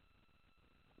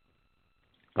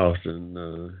often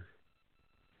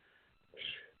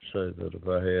say that if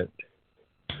I had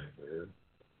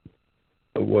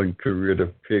one career to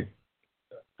pick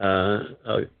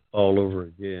all over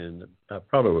again, I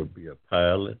probably would be a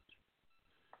pilot.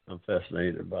 I'm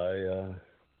fascinated by,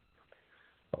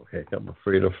 I'm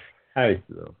afraid of heights,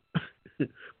 though.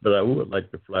 But I would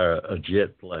like to fly a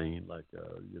jet plane, like,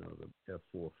 the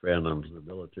F-4 Phantoms, the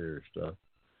military stuff.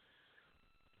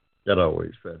 That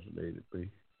always fascinated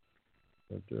me.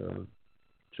 But,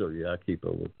 so, yeah, I keep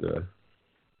up with the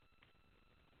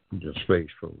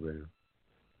space program.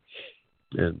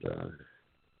 And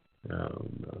I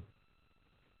don't know.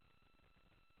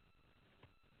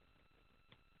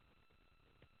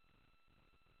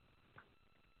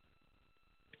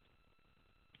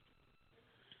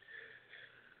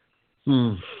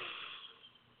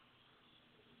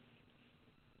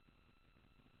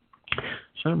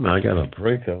 Something I got a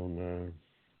break on.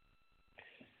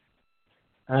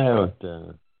 I haven't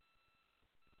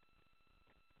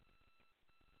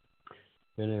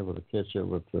been able to catch up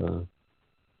with the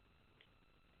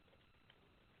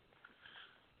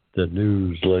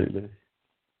news lately.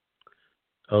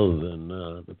 Other than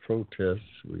the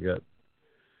protests, we got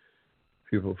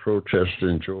people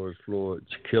protesting George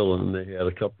Floyd's killing. They had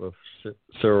a couple of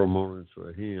ceremonies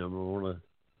for him. I want to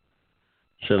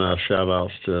send our shout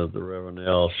outs to the Reverend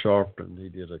Al Sharpton. He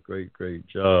did a great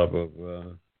job of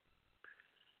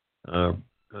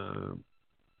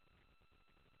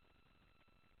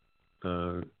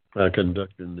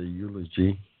conducting the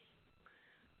eulogy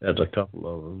at a couple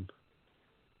of them.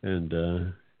 And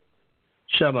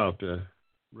shout out to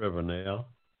Reverend Al.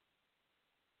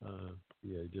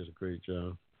 Yeah, he did a great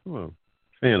job. I'm a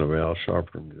fan of Al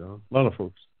Sharpton, A lot of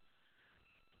folks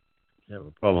have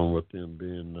a problem with him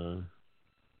being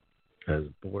as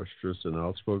boisterous and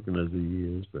outspoken as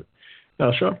he is, but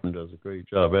Al Sharpton does a great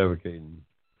job advocating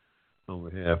on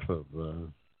behalf of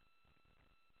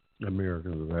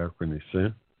Americans of African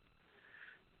descent.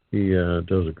 He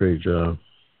does a great job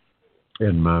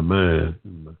in my mind.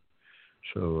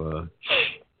 So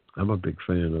I'm a big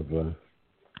fan of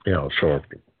Al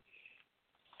Sharpton.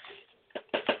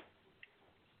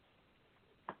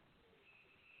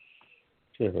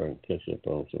 See if I can catch up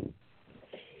on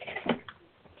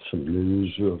some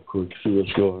news real quick, see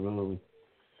what's going on.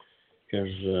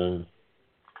 Because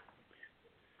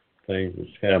things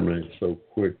is happening so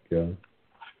quick. Like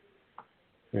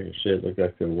I said, look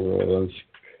like the world has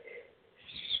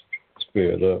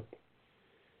sped up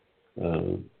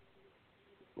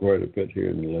quite a bit here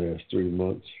in the last 3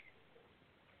 months.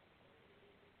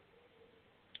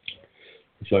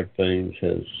 It's like things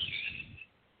has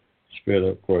sped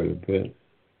up quite a bit.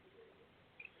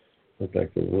 Look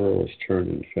like the world is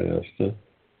turning faster.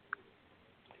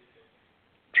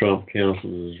 Trump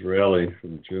canceled his rally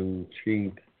from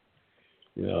Juneteenth.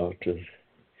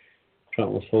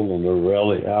 Trump was holding a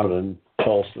rally out in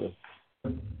Tulsa,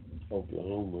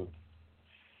 Oklahoma,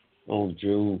 on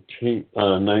June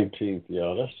 19th,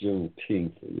 y'all. That's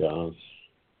Juneteenth, y'all.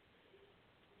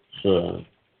 It's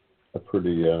a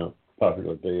pretty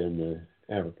popular day in the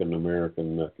African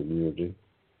American community.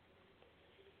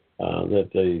 That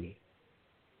day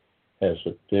has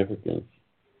significance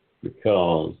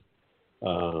because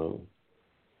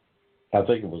I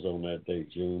think it was on that day,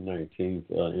 June 19th,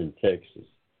 in Texas,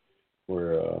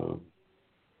 where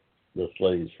the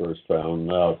slaves first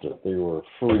found out that they were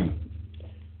free.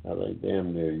 I think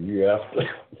damn near a year after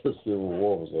the Civil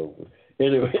War was over.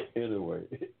 Anyway,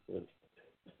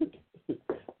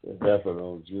 it happened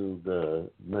on June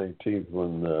 19th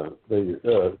when they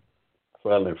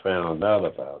finally found out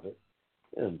about it.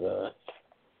 And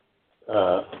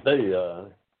they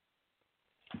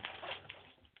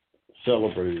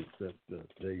celebrated that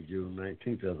day, June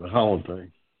 19th, as a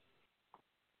holiday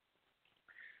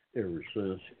ever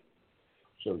since.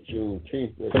 So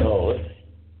Juneteenth, they call it,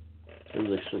 is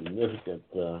a significant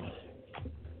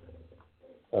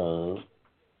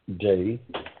day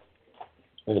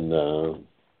in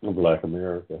Black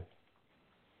America.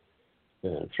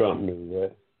 And Trump knew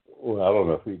that. Well, I don't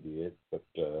know if he did, but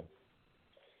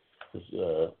his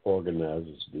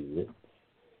organizers did.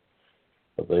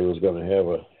 But they was going to have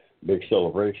big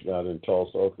celebration out in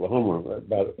Tulsa, Oklahoma.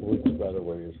 Which, by the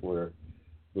way, is where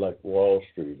Black Wall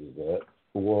Street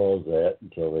was at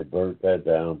until they burnt that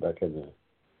down back in the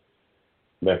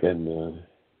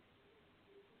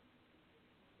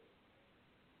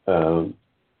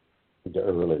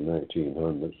early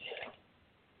 1900s.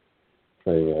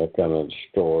 They kind of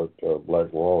destroyed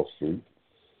Black Wall Street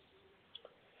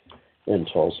in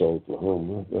Tulsa,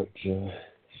 Oklahoma. But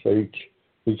so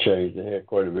he changed. They had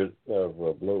quite a bit of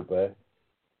blowback.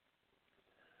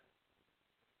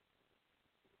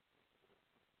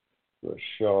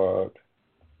 Rashard.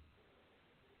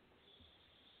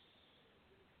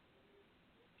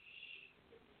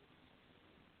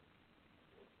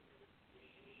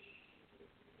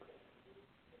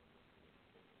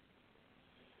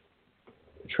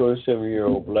 A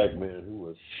 27-year-old black man who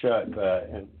was shot by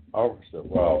an officer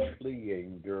while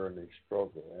fleeing during a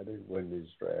struggle at a Wendy's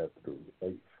drive-thru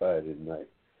late Friday night,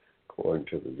 according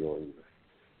to the Jordan.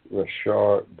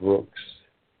 Rashard Brooks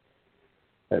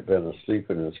had been asleep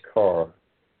in his car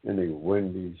in a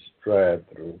Wendy's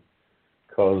drive-thru,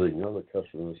 causing other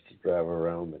customers to drive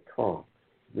around the car.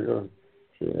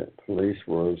 Police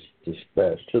was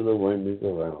dispatched to the Wendy's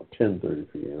around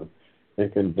 10:30 p.m.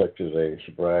 and conducted a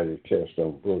sobriety test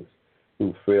on Brooks,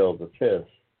 who failed the test,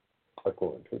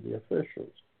 according to the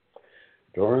officials.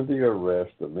 During the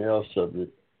arrest, the male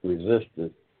subject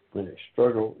resisted when a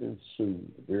struggle ensued.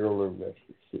 The Bureau of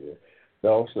Justice said they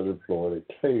also deployed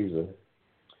a taser.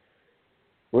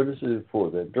 Witnesses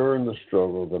report that during the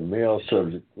struggle, the male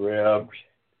subject grabbed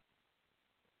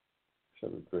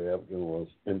and was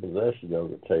in possession of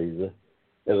the taser.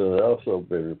 It has also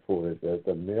been reported that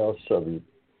the male subject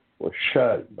was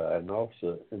shot by an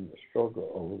officer in the struggle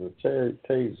over the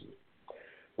taser.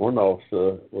 One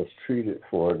officer was treated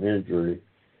for an injury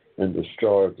and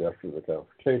discharged after the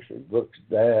confrontation. Brooks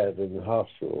died in the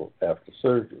hospital after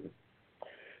surgery.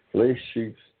 Police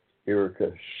Chief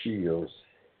Erica Shields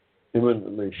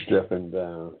immediately stepping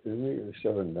down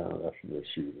after the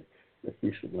shooting.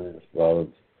 Nikisha Lance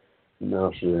Bottoms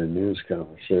announced it in a news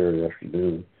conference Saturday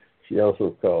afternoon. She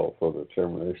also called for the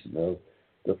termination of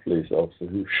the police officer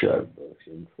who shot Brooks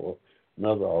and for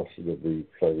another officer to be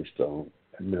placed on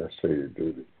administrative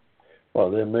duty.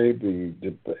 While there may be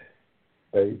debate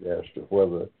as to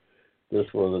whether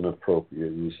this was an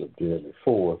appropriate use of deadly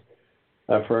force,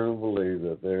 I firmly believe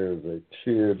that there is a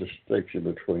clear distinction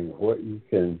between what you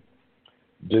can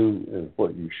do and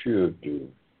what you should do.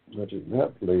 I do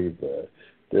not believe that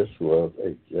this was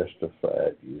a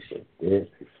justified use of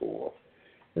deadly force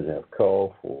and have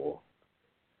called for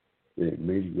the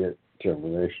immediate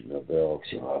termination of the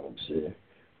officer, Bottom said.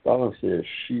 Bottom said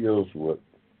Shields would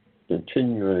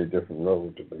continue in a different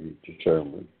role to be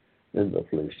determined in the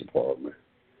police department.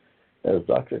 As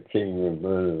Dr. King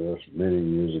reminded us many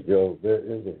years ago, there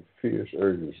is a fierce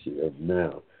urgency of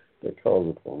now that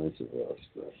calls upon each of us,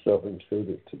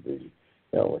 self-included, to be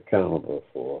held accountable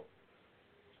for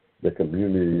the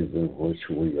communities in which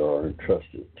we are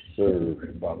entrusted to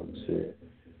serve, Bottom said.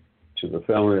 To the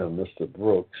family of Mr.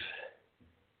 Brooks,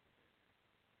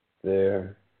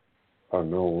 there are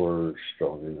no words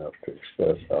strong enough to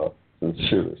express how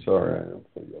sincerely sorry I am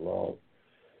for your loss.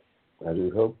 I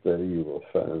do hope that you will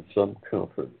find some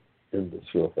comfort in the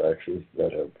swift actions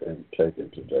that have been taken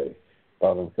today.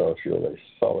 Bottom calls you a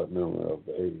solid member of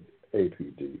the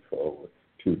APD for over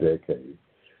 2 decades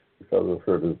because of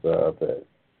her desire that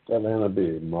Atlanta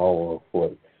be a model of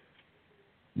what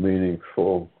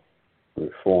meaningful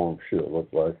reform should look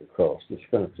like across this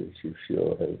country. Chief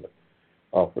Shield has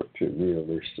offered to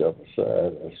immediately step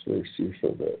aside as police chief so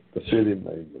that the city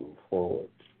may move forward.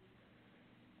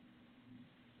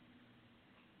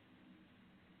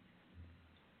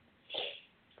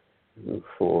 Move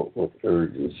forward with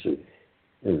urgency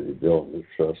in rebuilding the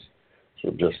trust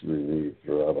so just be needed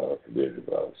throughout our community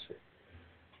policy.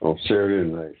 On Saturday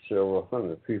night, several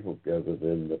hundred people gathered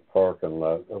in the parking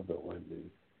lot of the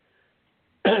Wendy's.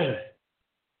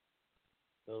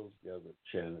 Those gathered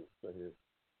chanted.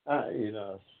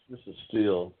 This is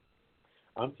still,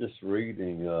 I'm just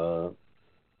reading the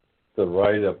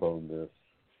write-up on this.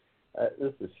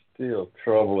 This is still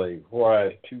troubling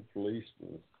why 2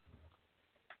 policemen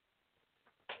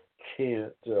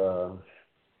can't,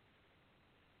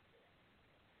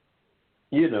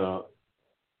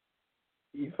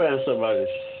 you find somebody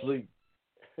asleep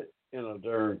in a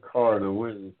darn car in a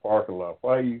Wendy's parking lot.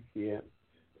 Why you can't,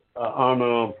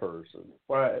 unarmed person,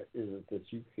 why is it that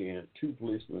you can't, 2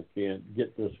 policemen can't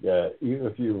get this guy, even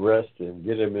if you arrest him,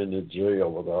 get him into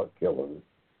jail without killing him?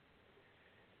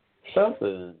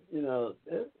 Something,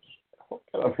 what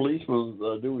kind of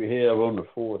policemen do we have on the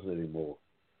force anymore?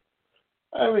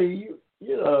 I mean,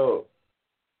 you know,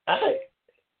 I'm,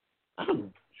 I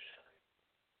don't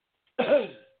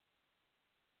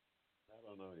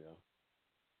know, y'all.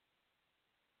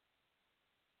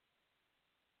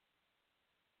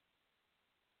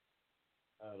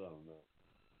 I don't know.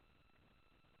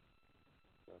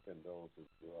 My condolences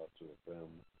go out to the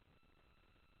family.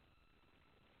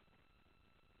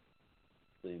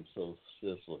 Seems so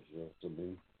senseless to me.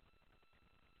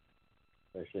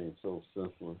 They seem so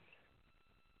senseless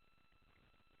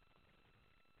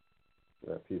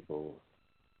that people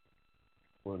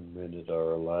one minute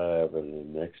are alive and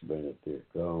the next minute they're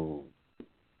gone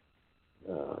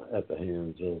at the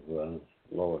hands of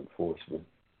law enforcement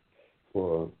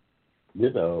for, you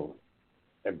know,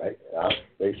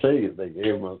 they say they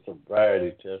gave him a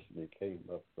sobriety test and he came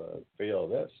up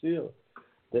failed. That's still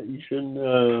that you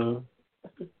shouldn't.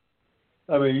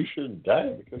 I mean, you shouldn't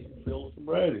die because you failed a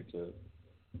sobriety test.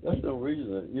 That's no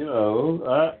reason. You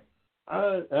know,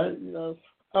 you know, it's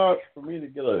hard for me to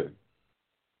get a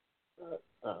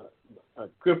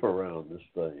grip around this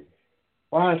thing.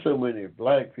 Why so many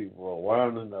black people are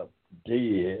winding up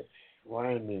dead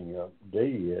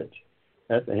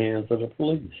at the hands of the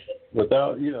police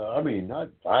without, you know, I mean, not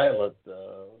violent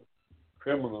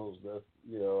criminals that,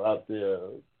 you know, out there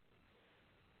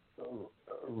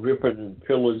ripping and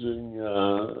pillaging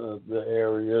the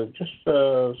area, just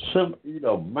some, you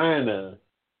know, minor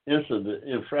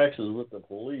infractions with the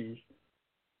police,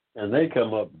 and they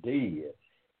come up dead.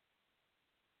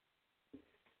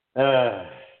 I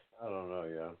don't know,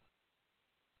 yeah.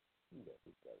 Got to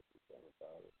do something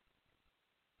about it.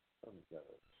 Something's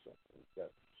got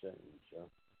to change.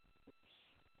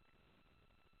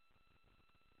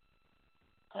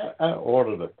 I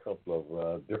ordered a couple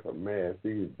of different masks,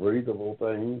 these breathable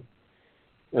things,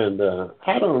 and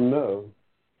I don't know.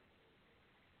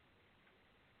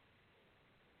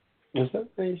 Is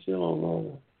that thing still on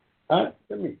order?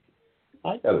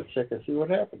 I gotta check and see what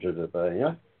happened to the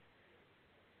thing.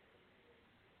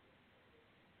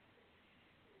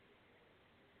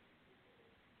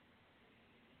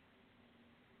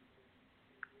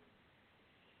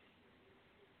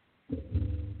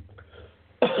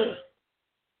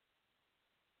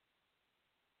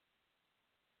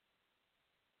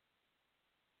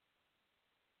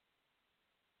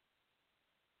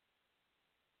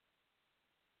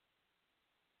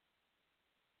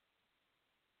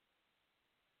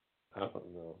 I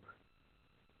don't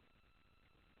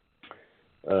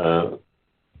know.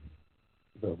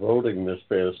 The voting this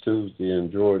past Tuesday in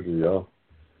Georgia, y'all,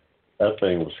 that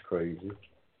thing was crazy.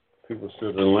 People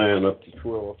stood in line up to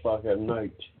 12 o'clock at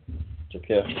night to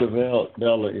cast a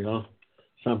ballot, you know.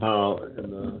 Somehow in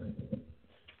the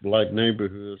black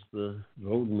neighborhoods, the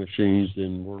voting machines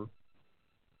didn't work.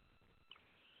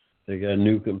 They got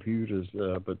new computers,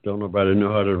 but don't nobody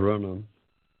know how to run them.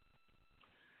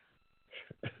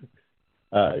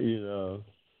 You know,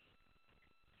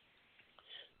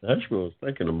 that's what I was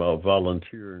thinking about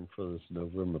volunteering for this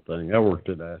November thing. I worked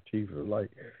in IT for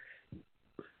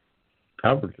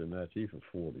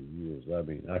 40 years. I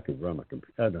mean, I could run a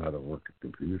computer. I know how to work a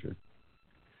computer.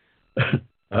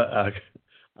 I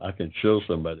can show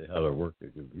somebody how to work a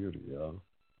computer, y'all.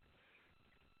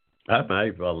 I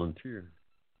might volunteer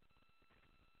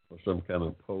for some kind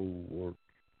of poll work.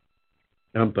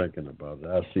 I'm thinking about it.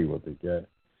 I'll see what they got.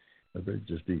 They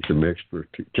just need some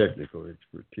technical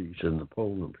expertise in the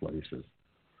polling places.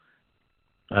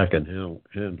 I can handle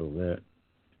that.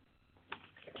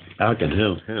 I can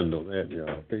handle that,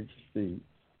 y'all. They just need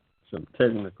some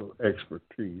technical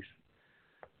expertise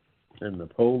in the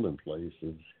polling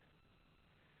places.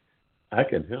 I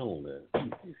can handle that.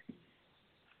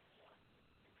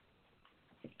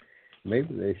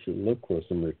 Maybe they should look for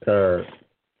some retired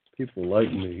people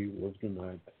like me who worked in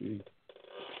IT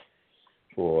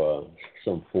for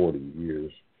some 40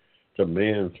 years to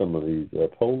man some of these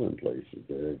polling places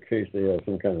there in case they have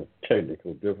some kind of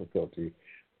technical difficulty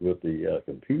with the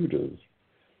computers.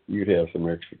 You'd have some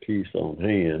expertise on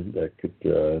hand that could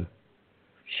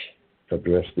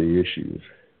address the issues.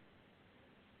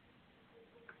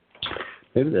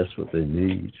 Maybe that's what they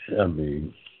need. I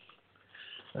mean,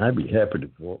 I'd be happy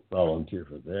to volunteer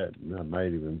for that, and I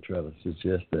might even try to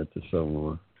suggest that to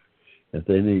someone. If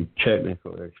they need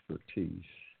technical expertise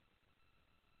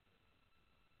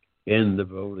in the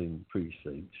voting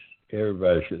precincts,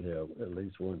 everybody should have at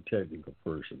least one technical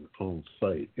person on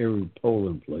site. Every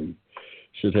polling place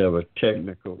should have a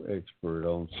technical expert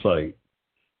on site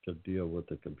to deal with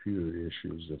the computer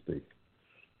issues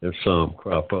if some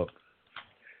crop up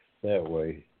that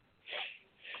way.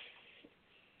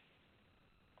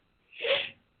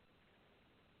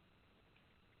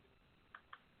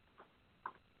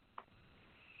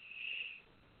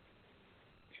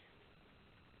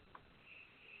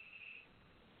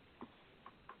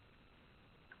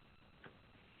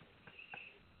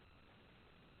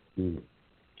 Hmm.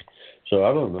 So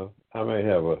I don't know. I may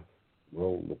have a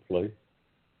role to play.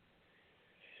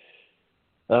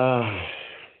 Uh,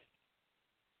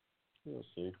 we'll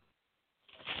see.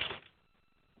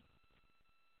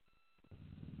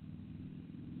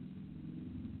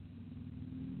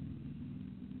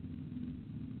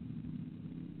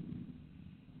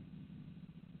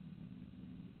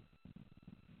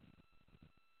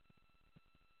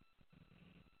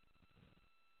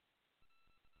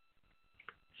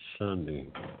 Sunday.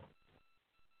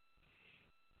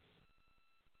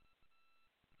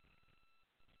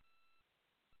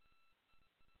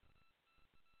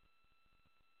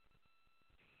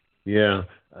 Yeah.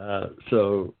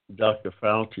 So Dr.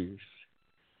 Fauci's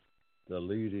the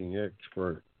leading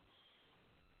expert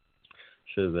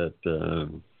said that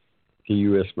the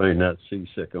U.S. may not see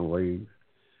second wave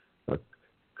of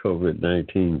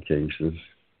COVID-19 cases,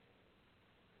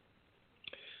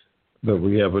 but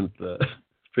we haven't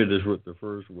finished with the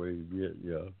first wave yet.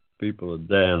 Yeah, people are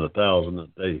dying 1,000 a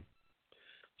day.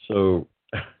 So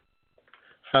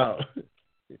how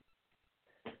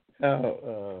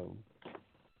how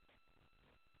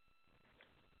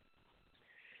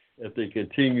if they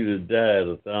continue to die at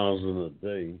 1,000 a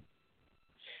day?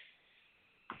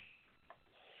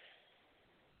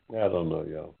 I don't know,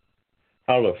 y'all.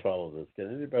 How to follow this?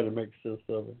 Can anybody make sense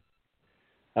of it?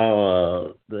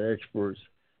 How the experts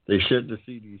they shut the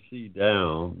CDC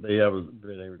down. They haven't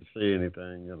been able to say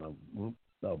anything in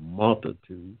a month or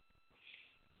two.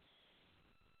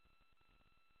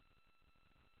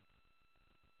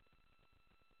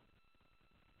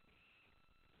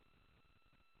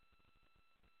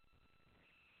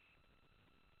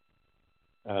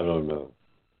 I don't know.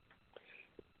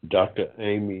 Dr.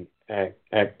 Amy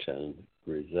Acton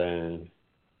resigned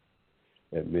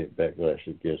amid backlash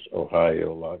against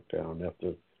Ohio lockdown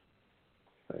after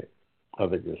I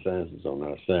think the science is on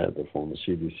our side. The former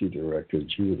CDC director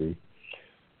Judy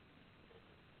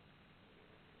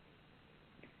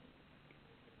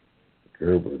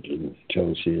Gerber didn't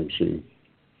tell CNC,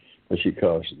 but she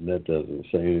cautioned that doesn't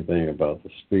say anything about the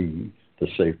speed, the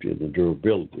safety, and the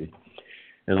durability,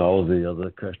 and all of the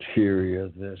other criteria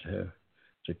that have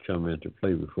to come into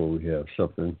play before we have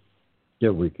something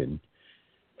that we can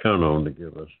count on to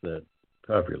give us that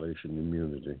population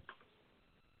immunity.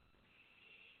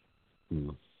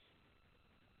 Hmm.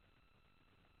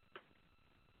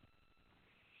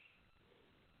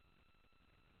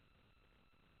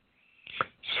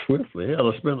 Swiftly? Hell,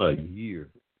 it's been a year.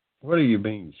 What do you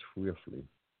mean swiftly?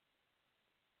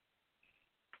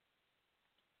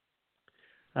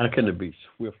 How can it be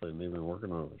swiftly? They've been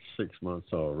working on it 6 months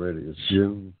already. It's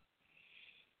June.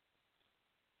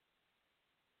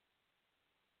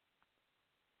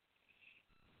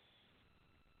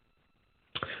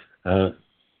 Uh,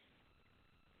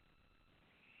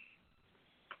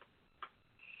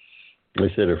 they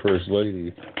said the first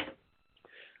lady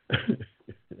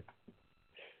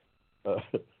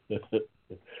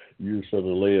used her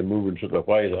delay in moving to the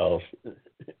White House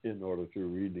in order to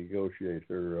renegotiate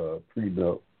her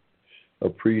prenup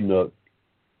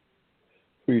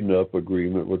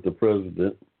agreement with the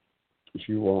president.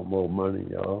 She want more money,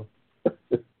 y'all.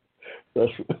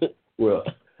 That's well,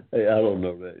 hey, I don't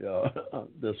know that, y'all.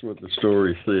 That's what the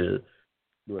story said.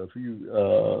 But if you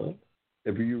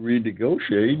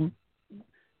renegotiating,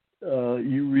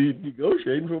 you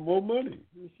renegotiating for more money.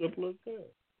 It's simple as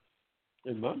that.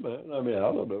 In my mind, I mean, I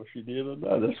don't know if she did or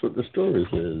not. That's what the story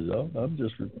says, y'all. I'm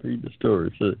just repeating the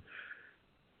story. So,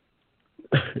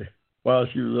 while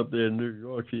she was up there in New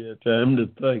York, she had time to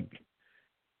think,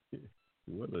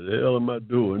 what the hell am I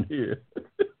doing here?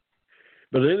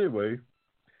 But anyway,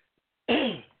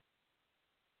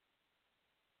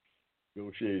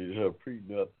 negotiated her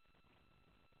prenup.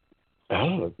 I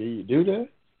don't know. Can you do that?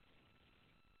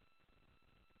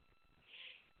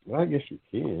 Well, I guess you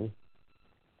can.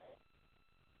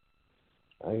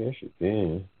 I guess you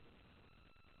can.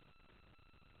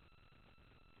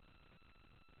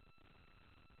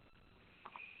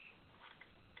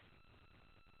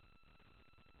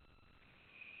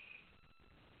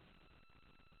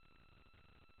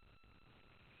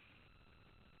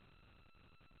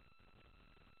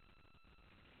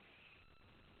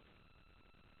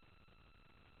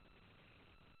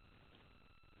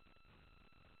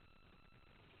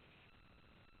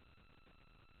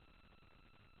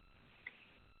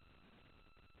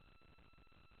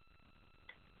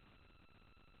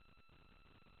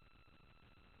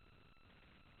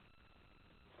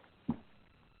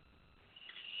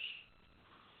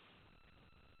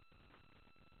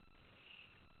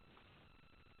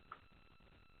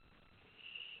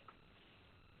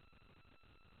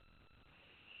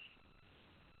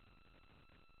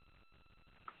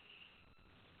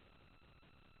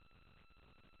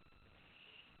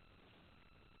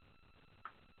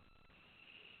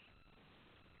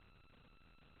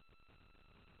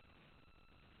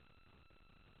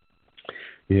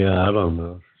 Yeah, I don't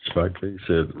know. Spike Lee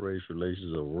said race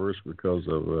relations are worse because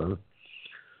of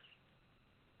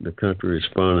the country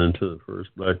responding to the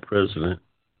first black president.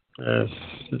 There's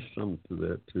something to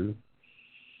that, too.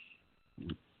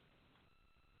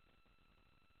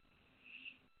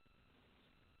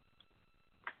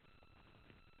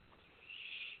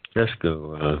 Let's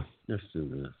go. Let's do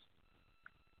this.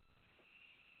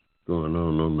 Going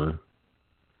on the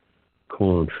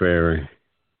Corn Ferry.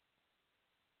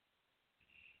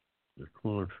 The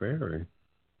Corn Ferry.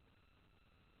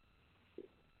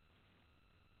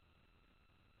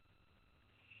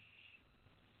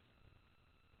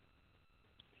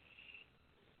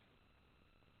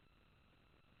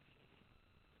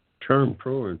 Turned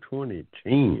pro in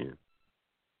 2010.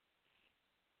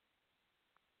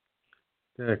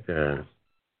 That guy.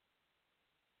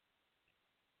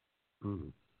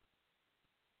 Mm.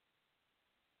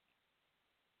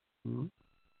 Mm.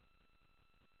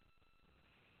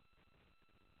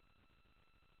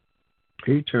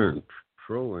 He turned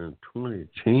pro in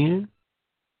 2010.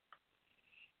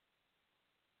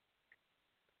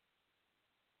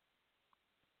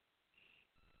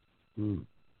 Mm.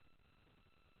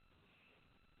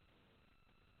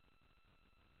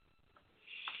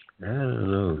 I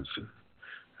don't know.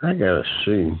 I gotta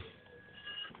see.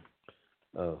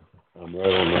 Oh, I'm right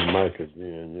on the mic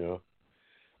again, you know.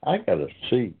 I gotta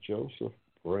see Joseph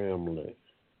Bramlett.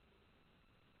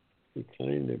 He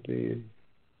claimed to be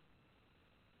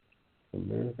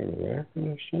American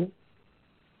or something.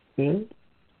 Yeah.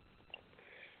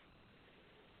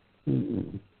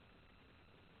 Mm-mm.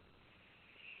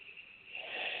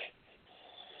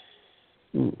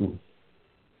 Mm-mm.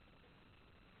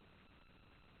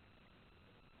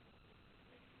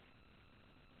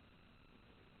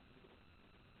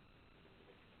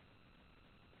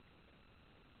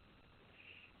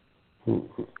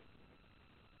 Mm-mm.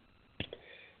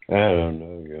 I don't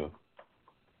know, yo.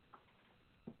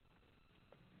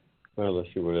 Well, let's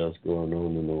see what else going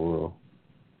on in the world.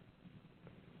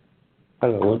 I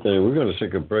know one thing. We're gonna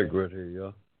take a break right here,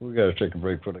 y'all. We gotta take a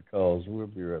break for the calls. We'll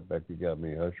be right back. You got me,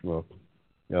 Hushmo.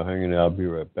 Y'all hanging out. I'll be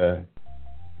right back.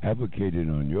 Advocated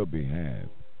on your behalf.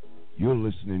 You're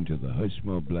listening to the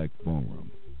Hushmo Black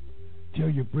Forum. Tell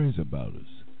your friends about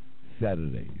us.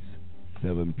 Saturdays,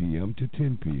 7 p.m. to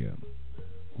 10 p.m.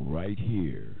 right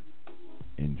here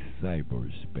in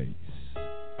cyberspace.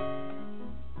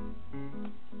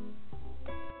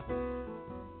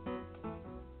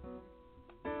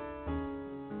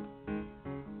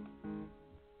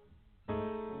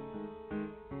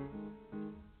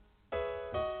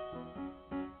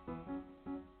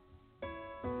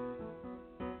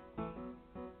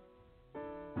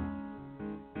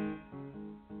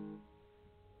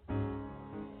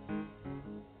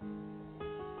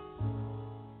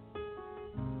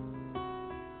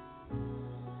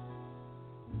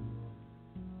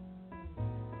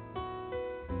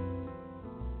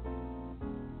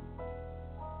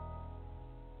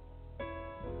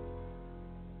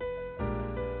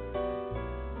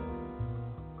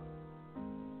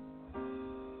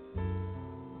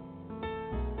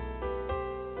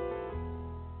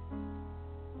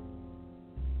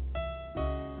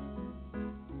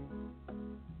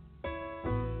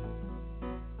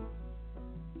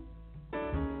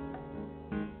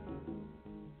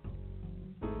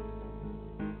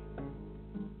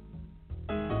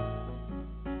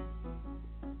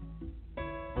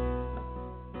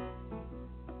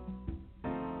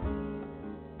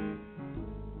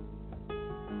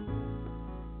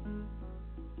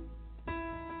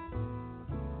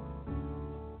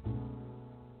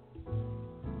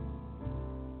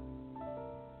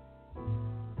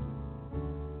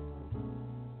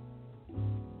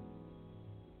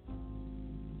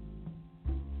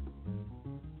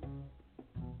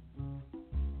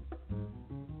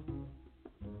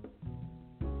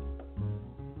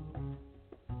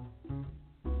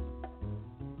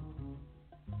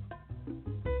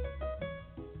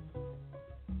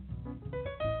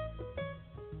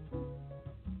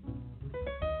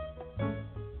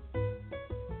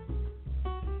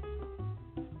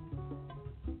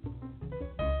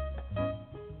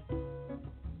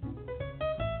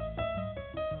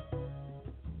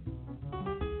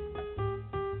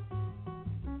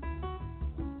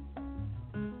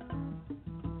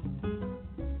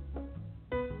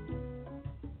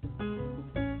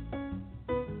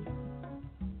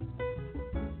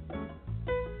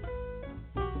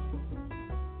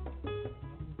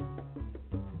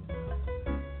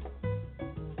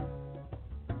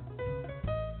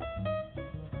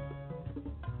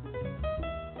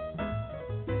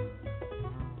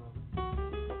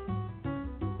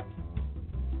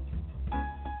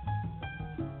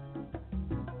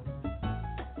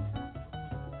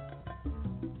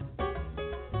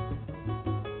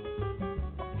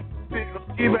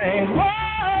 she brings.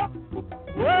 Whoa,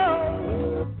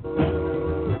 whoa.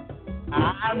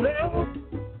 I know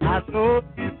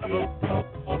she's lovable.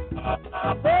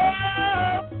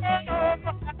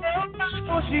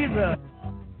 Oh, she's a,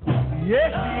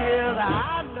 yes, she is.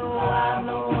 I know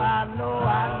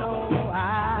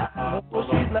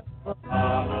she's lovable.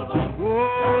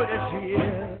 Oh, yes, she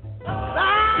is. I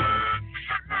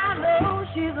know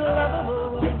she's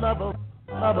lovable.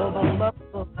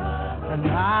 And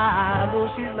I know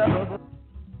she's lovable.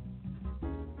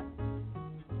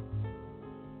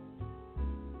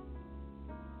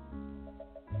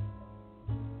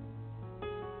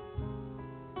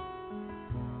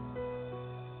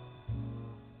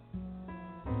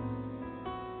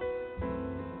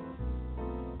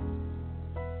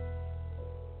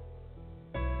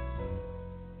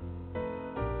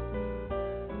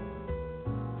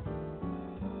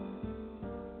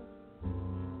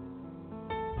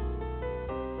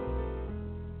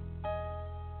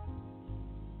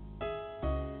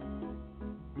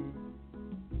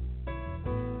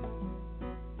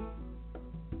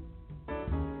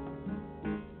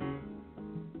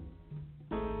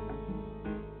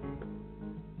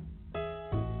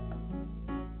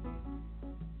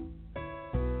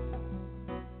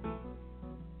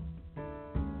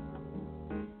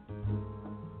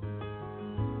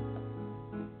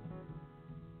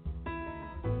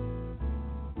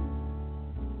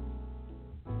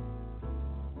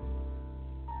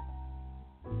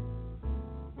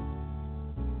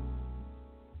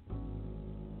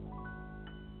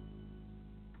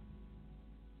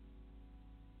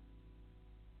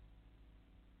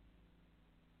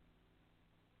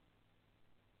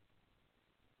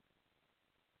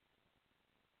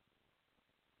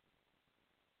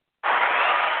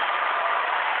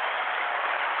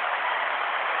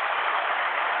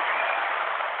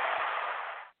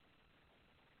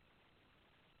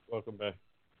 Welcome back.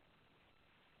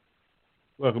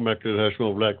 Welcome back to the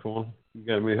Hushmo Black Forum. You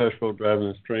got me, Hushmo, driving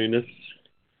this train. This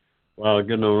while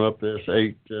getting on up there, it's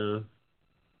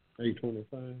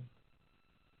 8:25.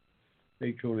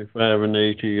 8:25 in the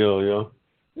ATL, y'all.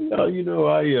 You know,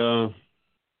 I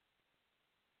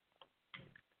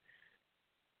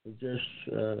just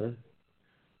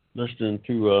listening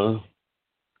to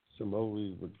some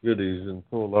oldies but goodies and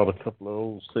pulled out a couple of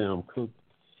old Sam Cooke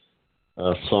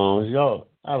songs. Y'all,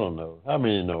 I don't know how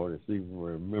many artists even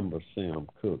remember Sam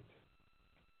Cooke.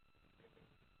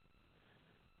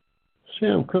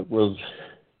 Sam Cooke was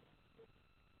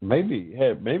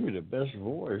had the best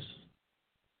voice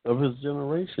of his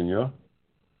generation, y'all.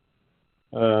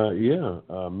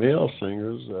 Male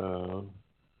singers.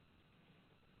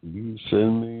 You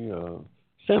Send Me.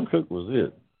 Sam Cooke was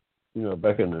it. You know,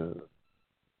 back in the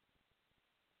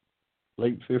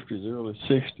late 50s, early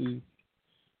 60s.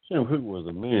 Sam Cooke was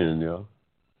a man, y'all.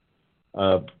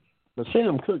 But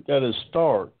Sam Cooke got his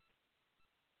start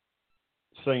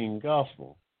singing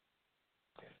gospel,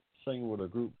 singing with a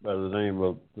group by the name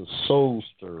of the Soul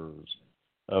Stirrers,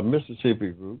 a Mississippi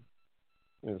group.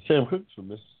 And Sam Cooke's from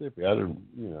Mississippi. I didn't,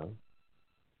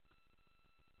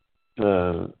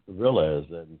 realize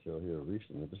that until here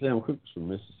recently. But Sam Cooke's from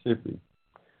Mississippi.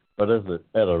 But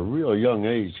at a real young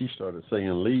age, he started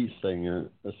singing lead singer.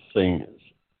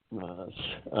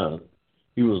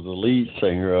 He was the lead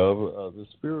singer of the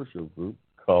spiritual group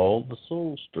called the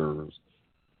Soul Stirrers.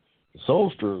 The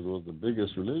Soul Stirrers was the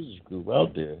biggest religious group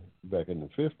out there back in the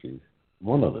 50s,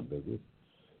 one of the biggest.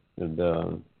 And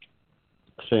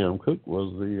Sam Cooke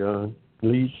was the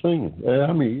lead singer.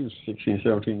 I mean, he was 16,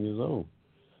 17 years old.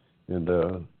 And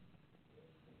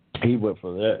he went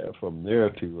from there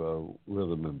to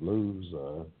rhythm and blues.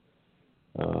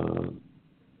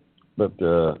 But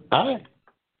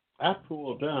I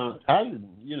pulled down. I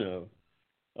didn't,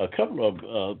 a couple of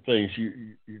things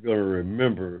you're going to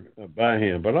remember by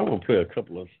him. But I'm going to play a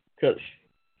couple of cuts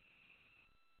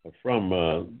from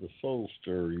the Soul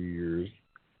Stir years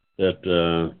that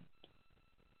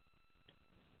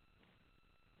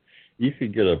you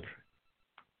could get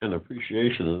an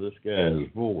appreciation of this guy's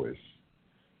voice.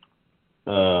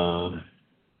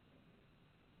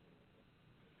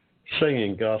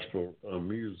 Singing gospel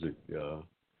music.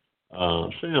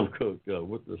 Sam Cooke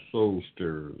with the Soul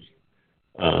Stirrers.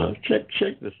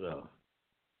 Check this out.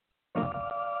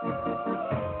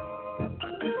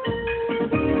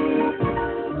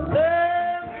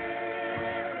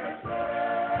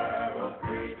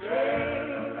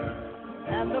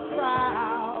 And the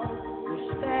crowd was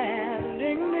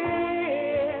standing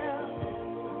near.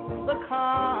 The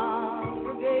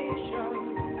congregation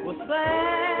was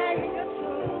singing a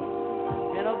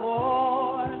tune in a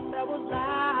voice that was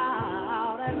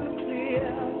loud and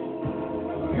clear.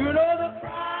 You know the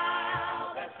crowd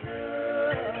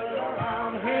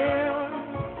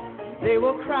they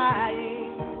were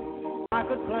crying. I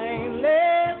could plainly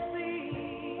see,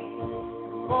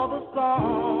 for the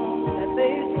song that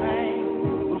they sang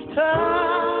was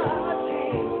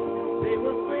touching. They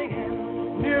were singing,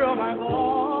 nearer my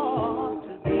God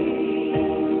to thee.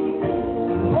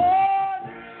 Oh,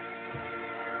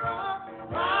 nearer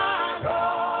my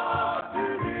God to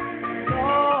thee.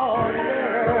 Oh,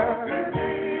 nearer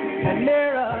and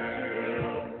nearer to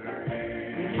thee.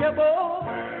 He kept on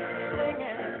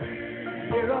singing,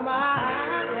 nearer my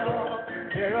God,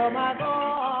 nearer my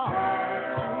God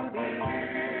to thee.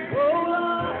 Oh,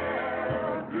 Lord,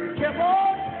 he kept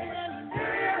on singing,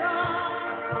 nearer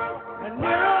and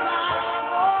nearer my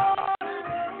God,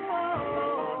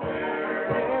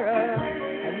 nearer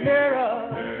and nearer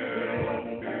to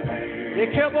thee. They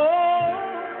kept on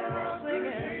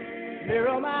singing,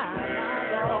 nearer my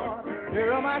God,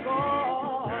 nearer my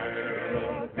God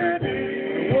to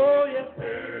thee. Oh, yes,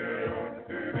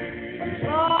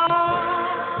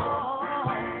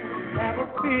 have a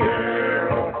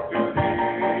feeling,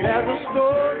 there's a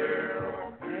story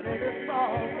in every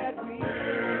song that we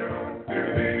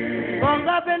sing. Songs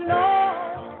I've been known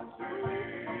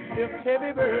to lift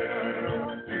heavy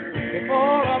burdens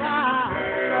before of our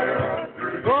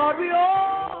God we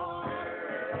owe.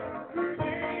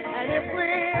 And if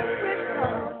we're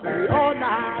Christians, we ought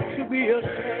not to be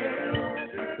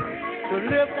ashamed to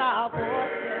lift our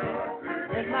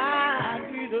voices in my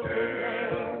Jesus'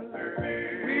 name.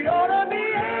 We ought to be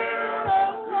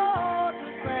able to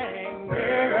sing,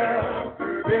 nearer,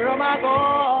 nearer my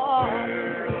God.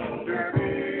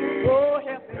 Oh,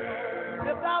 help me,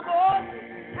 lift our voices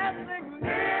and sing,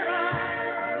 nearer,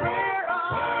 nearer,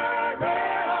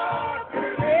 nearer,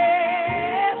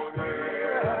 yes,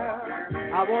 nearer.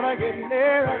 I want to get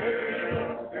nearer to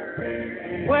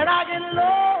thee. When I get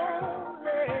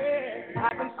lonely, I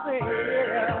can sing,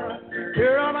 nearer,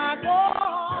 nearer my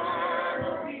God to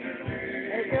thee.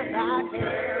 And yes, I can.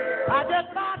 I just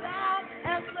bow down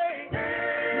and say,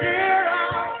 nearer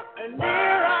and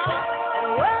nearer,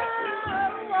 oh,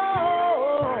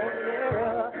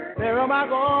 nearer, nearer my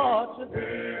God to thee.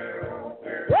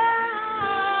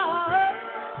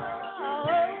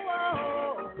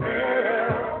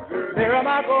 Nearer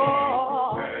my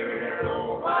God,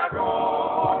 my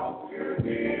God to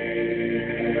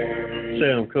thee.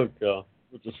 Sam Cooke,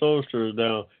 with the Soulsters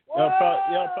down.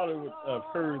 Y'all probably would have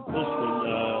heard this one.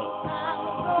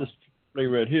 This play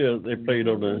right here, they played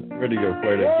on the radio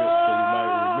play that bit, so you might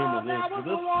remember this. But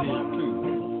this is here too.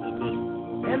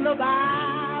 In the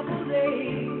Bible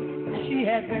days, she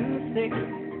had been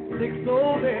sick so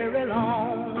very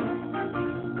long.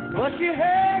 But she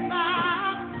heard my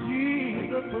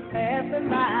Jesus was passing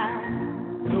by,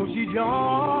 so she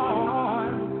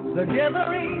joined the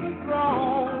gathering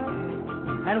throng.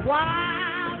 And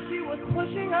while she was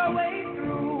pushing her way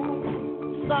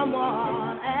through,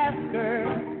 someone asked her,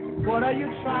 what are you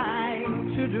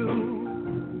trying to do?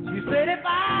 She said, if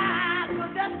I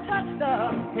could just touch the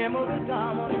hem of his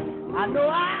garment, I know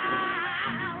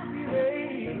I'll be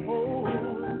made whole.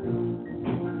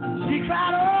 She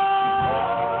cried, oh,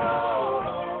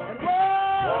 and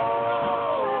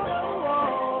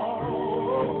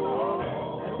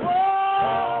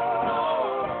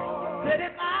said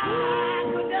if I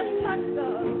could just touch the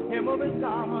hem of his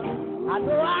garment, I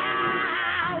know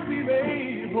I'll be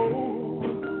made whole.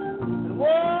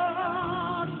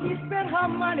 And she spent her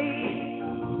money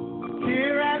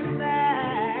here and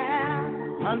there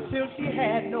until she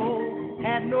had no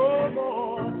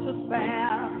more to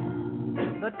spare.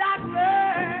 The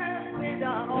doctors, they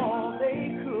done all they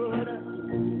could,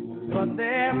 but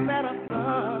their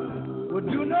medicine would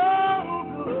do no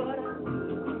good.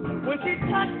 When she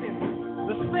touched him,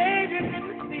 the Savior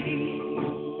didn't see,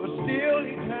 but still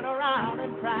he turned around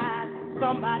and cried,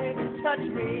 somebody touch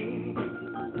me.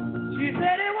 She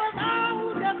said it was I who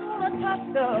just want to touch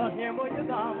the hem of your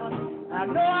garment. I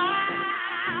know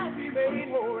I'll be made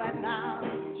whole right now.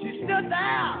 She stood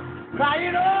there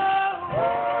crying, oh,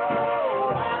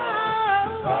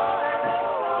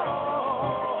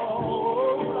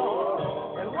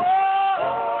 and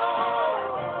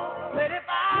said if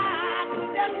I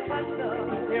could just touch the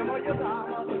hem of your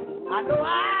garment, I know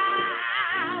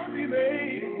I'll be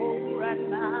made whole right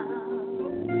now.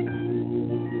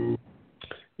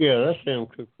 Yeah, that's Sam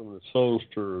Cooke from the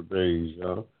Soulster days,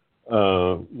 y'all.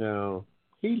 Now,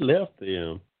 he left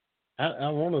them, I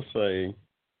want to say,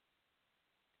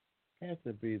 had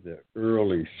to be the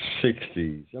early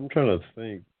 60s. I'm trying to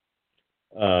think.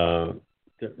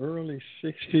 The early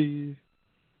 60s.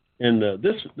 And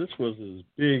this was his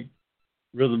big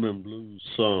rhythm and blues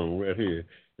song right here.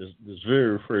 This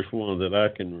very first one that I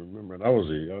can remember. And I was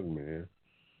a young man.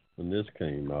 when this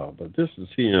came out, but this is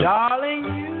him. Darling,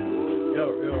 you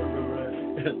Y'all remember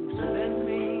that? send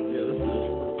me. Yeah, this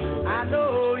is. I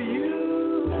know you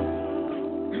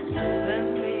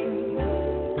send me.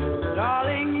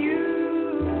 Darling, you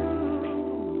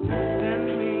send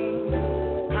me.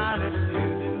 Honest you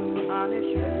do, honest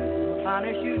you do,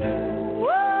 honest you do.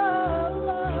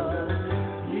 Whoa,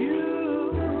 you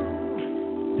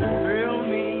thrill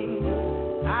me.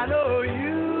 I know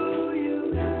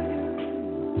you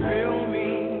thrill me.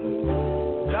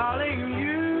 Darling,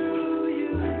 you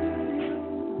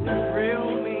thrill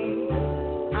me.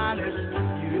 Honest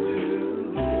you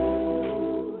do.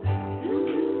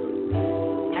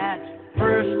 At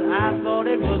first I thought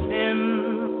it was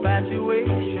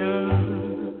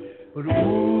infatuation, but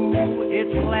ooh,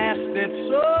 it's lasted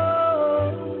so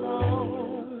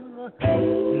long.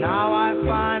 Now I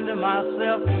find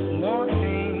myself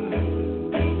wanting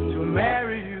to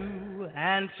marry you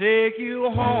and take you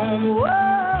home. Whoa,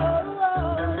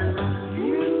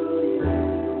 you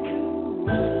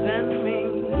send me.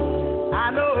 I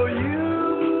know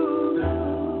you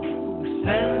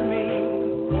send me.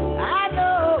 I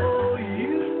know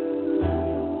you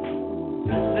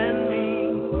send me.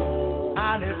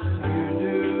 Honest you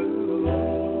do.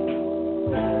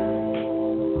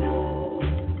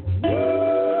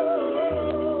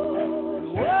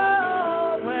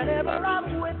 Whoa, whenever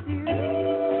I'm with you,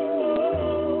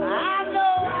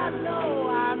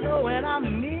 I know when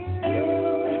I'm near.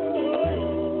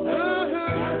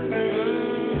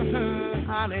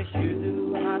 Honest you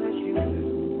do, honest you do.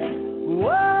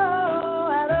 Whoa,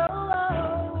 hello.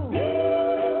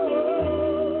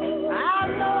 I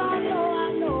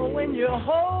know when you're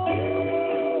home.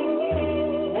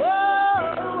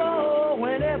 Whoa,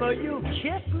 whenever you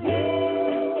kiss me.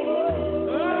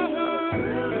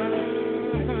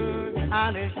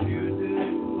 Honest you do.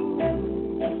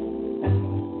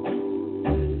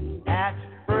 At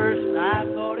first I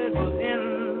thought it was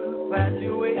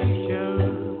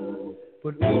infatuation,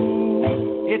 but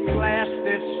ooh, it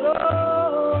lasted so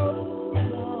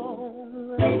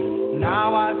long.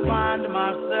 Now I find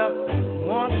myself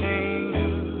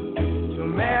wanting to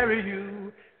marry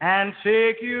you and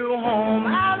take you home.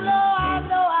 I know.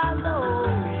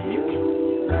 You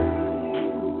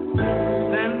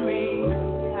send me.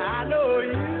 I know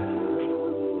you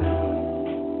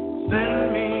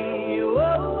send me.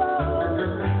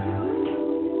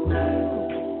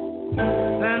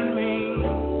 Send me.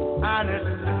 Honest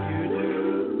you do.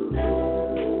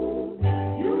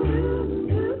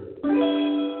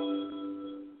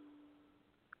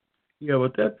 Yeah,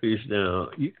 with that piece now,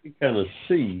 you can kind of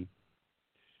see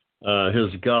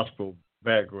his gospel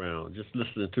background, just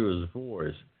listening to his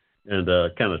voice and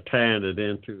kind of tying it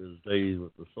into his days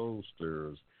with the Soul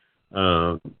Stirrers.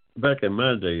 Back in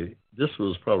my day, this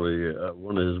was probably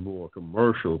one of his more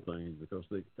commercial things because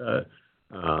the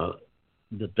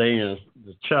dance,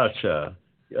 the cha-cha,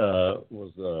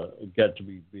 was got to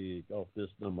be big off this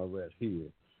number right here.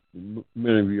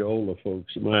 Many of you older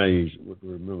folks my age would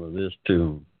remember this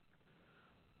tune.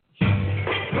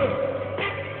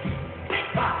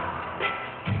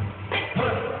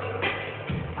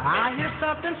 I hear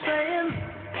something saying,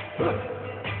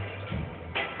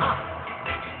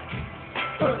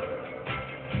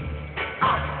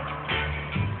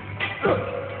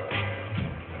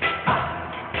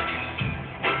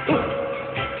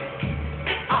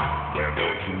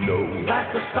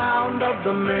 that's the sound of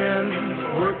the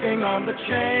men working on the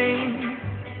chain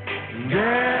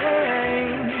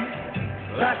gang.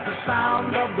 That's the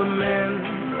sound of the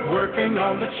men working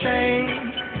on the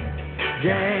chain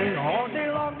gang. All day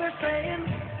long they're saying,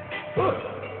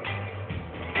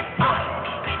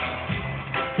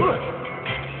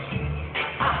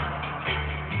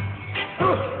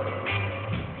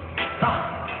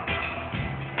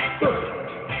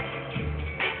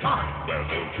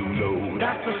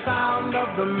 that's the sound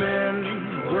of the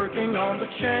men working on the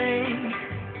chain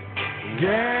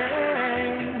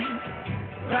gang.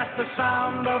 That's the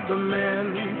sound of the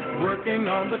men working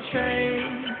on the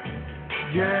chain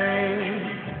gang.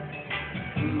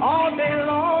 All day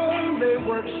long they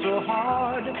work so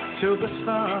hard till the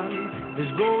sun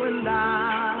is going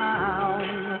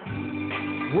down.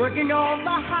 Working on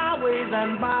the highways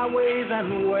and byways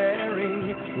and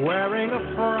wearing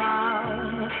a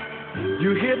frown.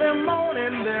 You hear them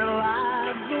moaning their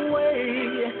lives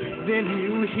away, then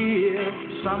you hear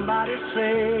somebody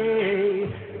say,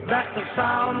 that's the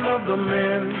sound of the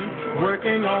men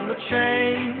working on the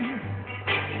chain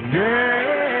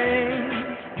gang.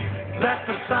 That's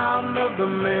the sound of the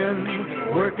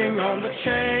men working on the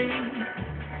chain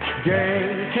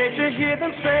gang. Can't you hear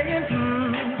them saying,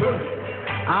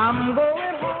 I'm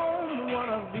going home.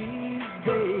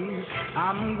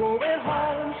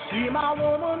 my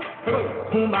woman,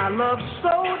 whom I love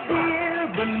so dear.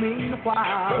 But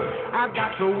meanwhile, I've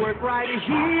got to work right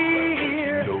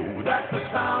here. No, that's the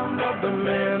sound of the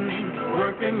men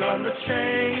working on the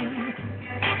chain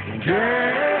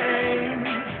gang.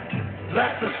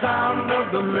 That's the sound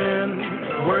of the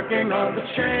men working on the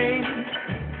chain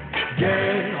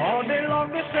gang. All day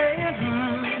long they're saying,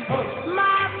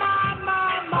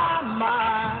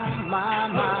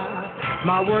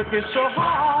 my work is so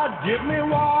hard, give me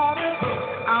water,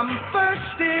 I'm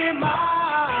thirsty,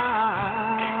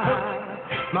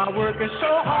 my work is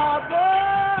so hard, whoa,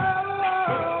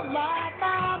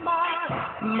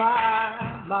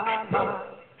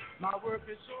 my work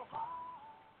is so hard.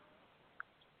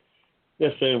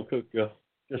 Yes, Sam Cooke,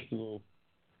 just a little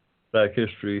Black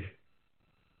history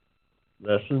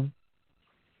lesson.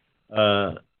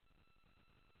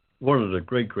 One of the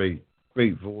great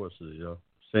voices,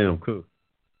 Sam Cooke.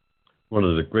 One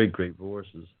of the great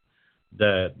voices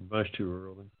died much too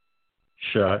early,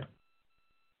 shot.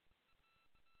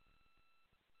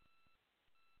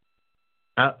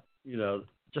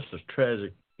 Just a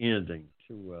tragic ending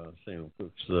to Sam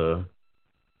Cooke's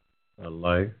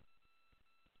life.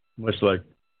 Much like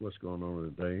what's going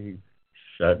on today, he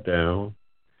shot down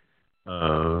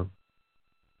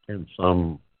in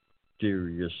some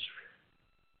mysterious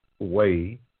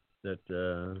way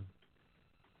that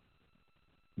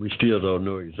we still don't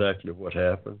know exactly what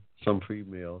happened. Some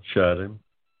female shot him.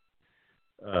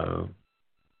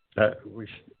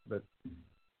 But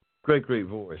great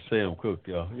voice, Sam Cooke,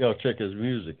 y'all. Y'all check his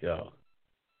music out.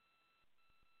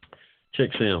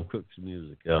 Check Sam Cooke's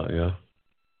music out, y'all.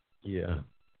 Yeah.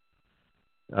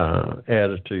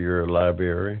 Add it to your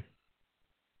library.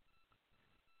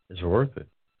 It's worth it.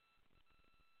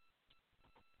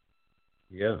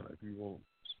 Yeah, if you want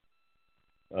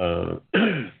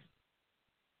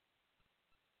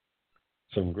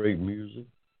some great music,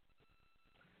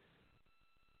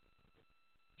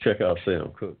 check out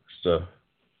Sam Cooke's stuff.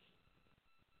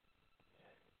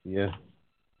 Yeah.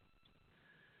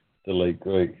 The late,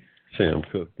 great Sam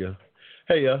Cooke, yeah.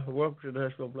 Hey, welcome to the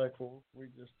Hushmo Black Forum. We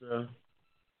just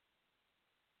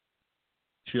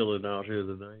chilling out here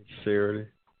tonight, Saturday,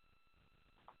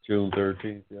 June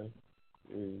 13th, yeah.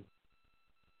 We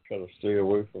try to stay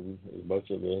away from as much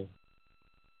of the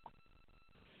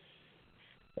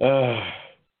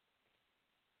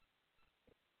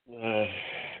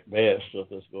bad stuff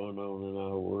that's going on in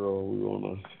our world. We want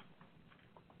to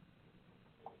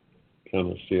kind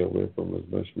of stay away from as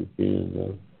much as we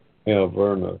can. Al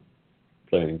Verna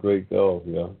playing great golf,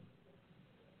 yeah.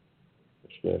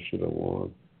 This guy should have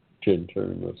won 10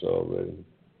 tournaments already.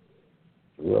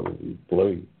 Well, he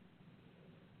played.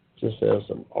 Just has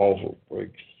some awful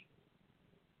breaks.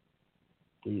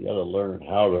 You got to learn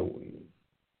how to win.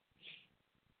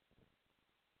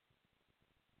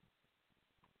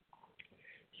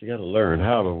 You got to learn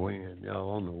how to win, y'all,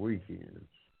 on the weekends.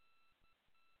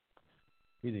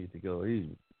 He needs to go. He's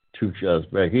 2 shots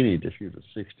back. He needs to shoot a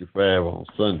 65 on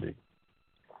Sunday.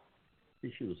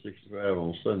 He shoot a 65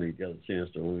 on Sunday, he got a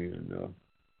chance to win.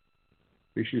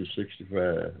 If he shoots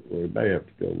 65, well, he might have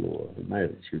to go lower. He might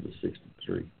have to shoot a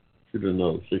 63. Shoot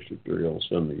another 63 on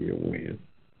Sunday, he'll win.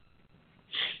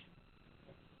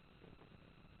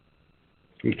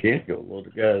 He can't go low.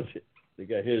 They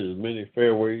got hit as many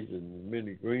fairways and as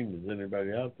many greens as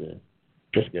anybody out there.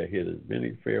 This guy hit as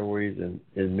many fairways and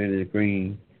as many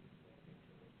greens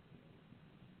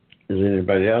as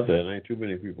anybody out there. There ain't too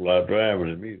many people out driving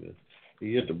him either.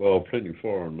 He hit the ball plenty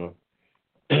far enough.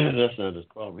 That's not his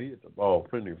problem. He hit the ball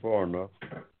plenty far enough.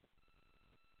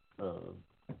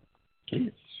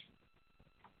 He's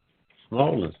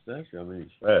small in stature. I mean,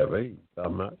 he's 5'8".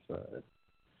 I'm not 5.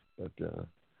 But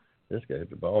this guy hit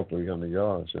the ball 300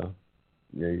 yards, y'all.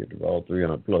 Yeah, he hit the ball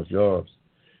 300 plus yards.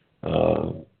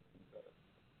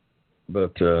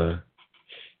 But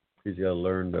he's got to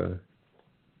learn to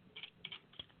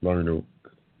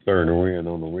win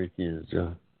on the weekends,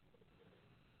 yeah.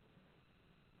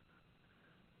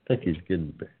 I think he's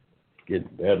getting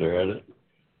better at it.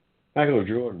 Michael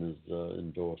Jordan is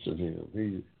endorsing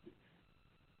him.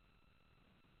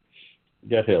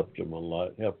 That helped him a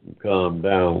lot, helped him calm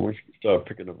down. We should start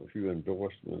picking up a few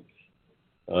endorsements.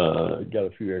 Got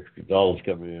a few extra dollars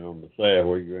coming in on the side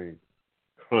where you ain't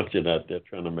crunching out there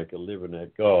trying to make a living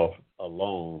at golf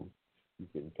alone. You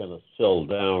can kind of settle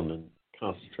down and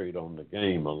concentrate on the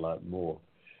game a lot more.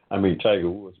 I mean, Tiger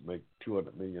Woods make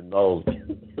 $200 million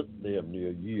damn near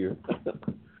a year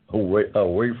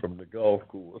away from the golf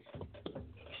course.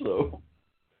 So,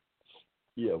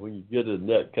 yeah, when you get in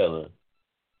that kind of,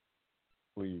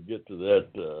 when you get to that,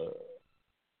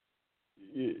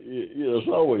 it's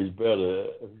always better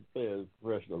if you play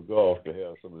professional golf to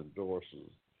have some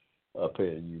endorsers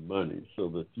paying you money so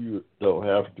that you don't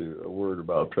have to worry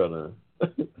about trying to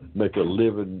make a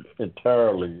living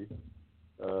entirely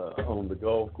on the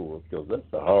golf course because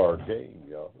that's a hard game,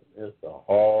 y'all. It's a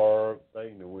hard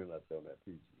thing to win out there on that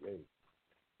PGA.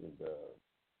 And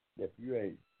if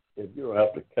you don't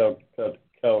have to count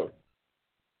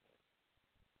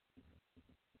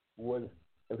what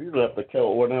if you don't have to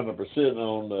count 100%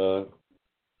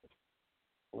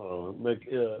 on make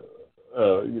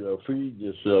feed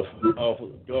yourself off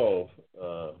of golf,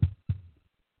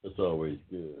 it's always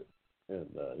good. And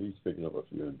he's picking up a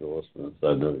few endorsements.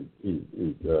 I know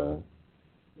he's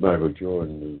Michael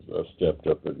Jordan has stepped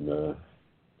up and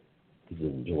he's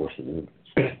endorsing him.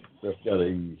 That's got to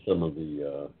ease some of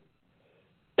the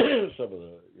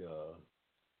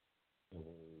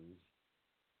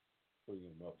bring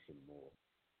him up some more.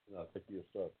 And I think you'll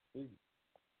start to see.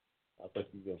 I think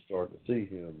you're going to start to see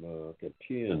him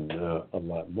contend a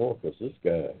lot more because this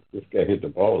guy hit the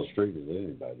ball as straight as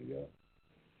anybody.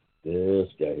 This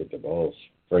guy hit the ball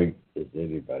straight as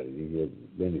anybody. He hit as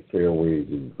many fairways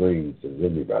and greens as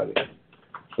anybody.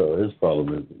 So his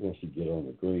problem is once you get on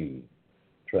the green,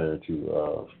 trying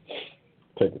to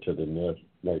take it to the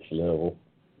next level,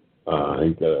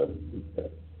 he got to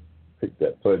pick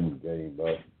that putting game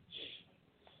up.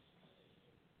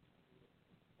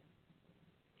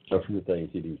 A few things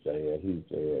he needs to add. He needs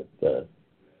to add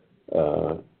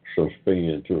some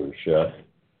spin to his shot.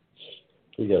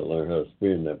 He got to learn how to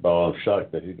spin that ball. I'm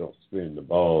shocked that he don't spin the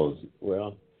balls.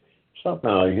 Well,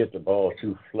 somehow he hit the ball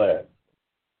too flat.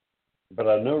 But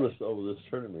I noticed over this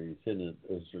tournament, he's hitting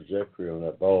his trajectory on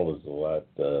that ball is a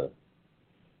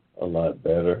lot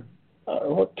better.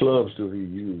 What clubs do he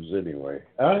use anyway?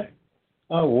 I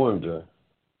wonder.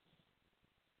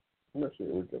 Let's see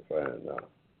if we can find out.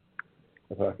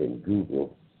 If I can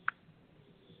Google,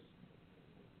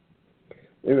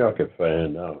 maybe I can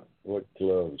find out what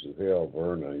clubs of Hal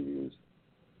Verna used.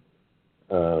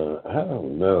 I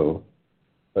don't know,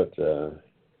 but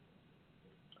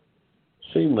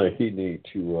seemed like he need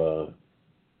to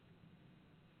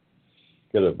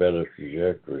get a better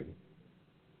trajectory.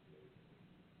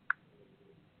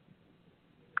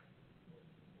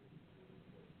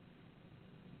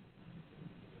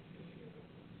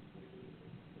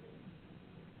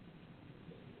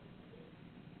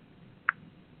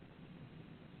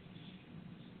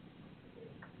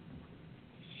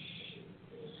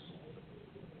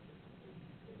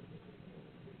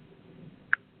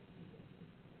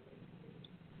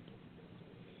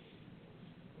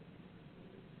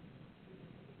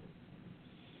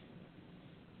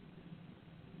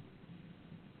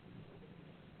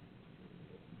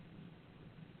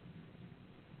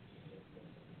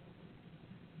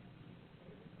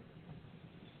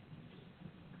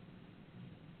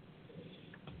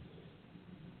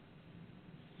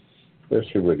 Let's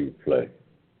see what he play.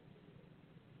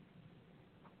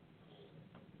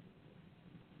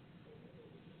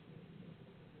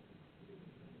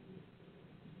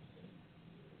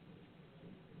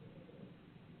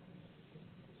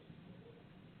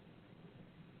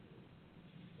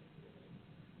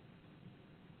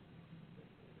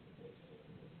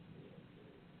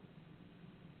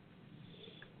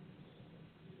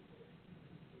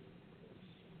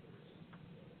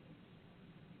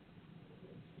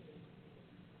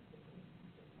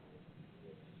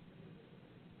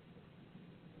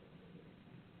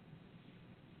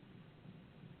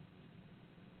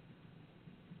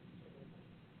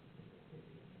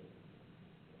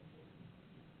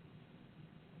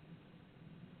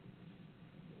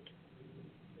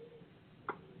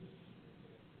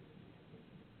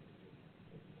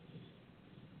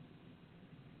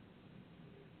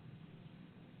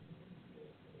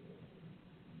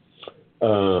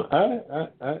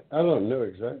 I don't know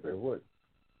exactly what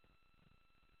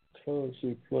clubs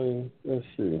he playing. Let's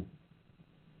see.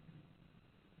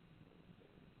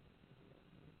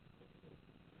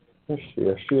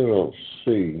 I still don't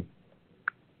see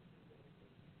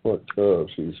what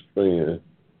clubs he's playing.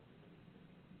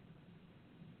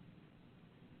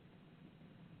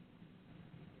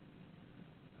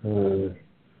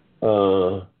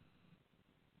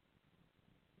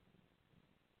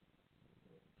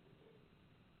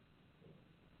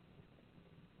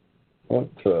 What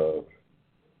clubs?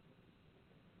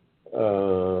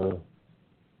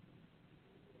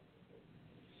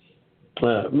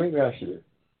 Maybe I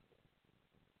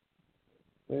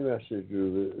should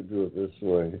do it this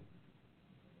way.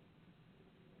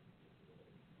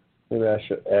 Maybe I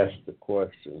should ask the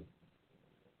question.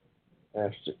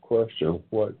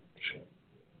 What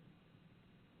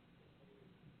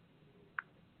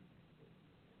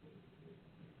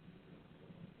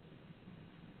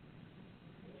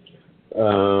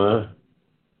I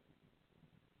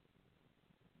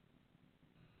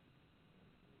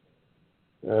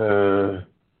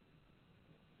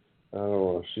don't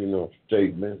want to see no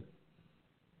statement.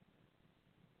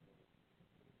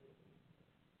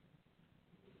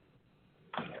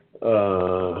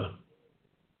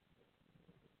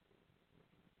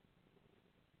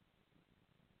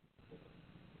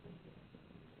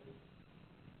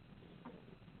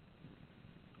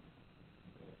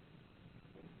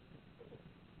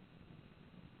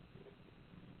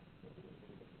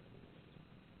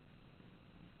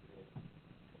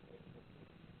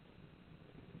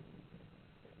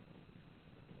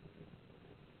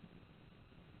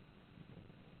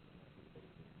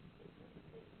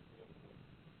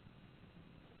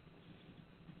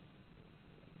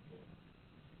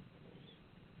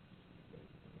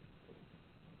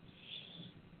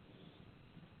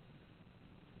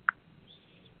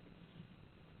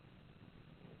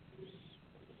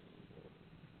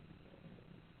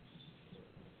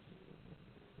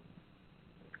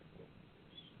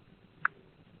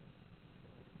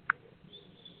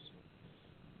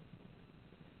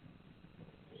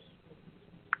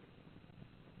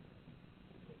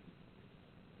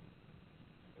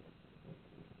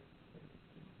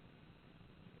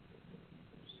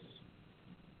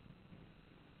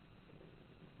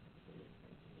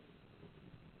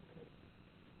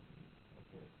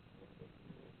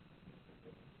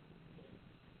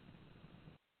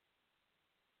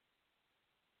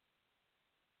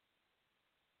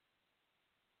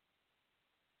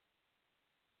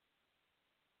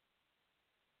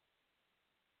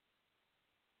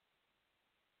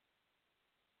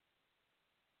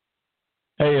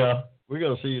 Hey, we're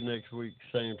going to see you next week,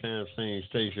 same time, same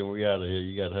station. We out of here.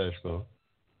 You got Hushmo.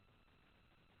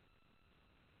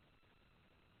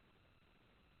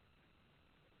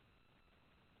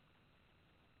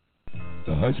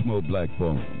 The Hushmo Black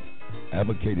Forum,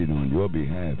 advocated on your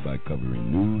behalf by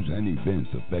covering news and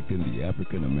events affecting the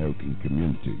African American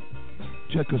community.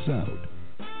 Check us out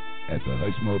at the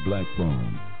Hushmo Black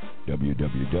Forum,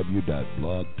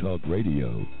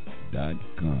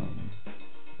 www.blogtalkradio.com.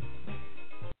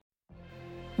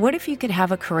 What if you could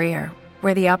have a career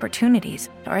where the opportunities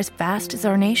are as vast as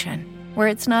our nation, where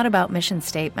it's not about mission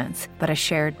statements, but a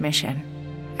shared mission?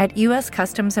 At U.S.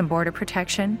 Customs and Border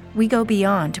Protection, we go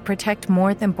beyond to protect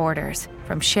more than borders.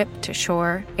 From ship to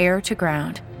shore, air to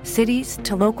ground, cities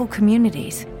to local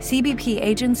communities, CBP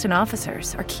agents and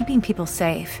officers are keeping people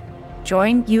safe.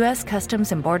 Join U.S.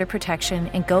 Customs and Border Protection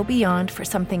and go beyond for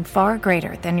something far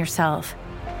greater than yourself.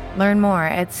 Learn more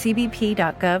at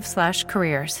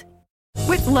cbp.gov/careers.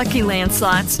 With Lucky Land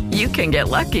Slots, you can get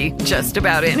lucky just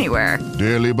about anywhere.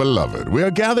 Dearly beloved, we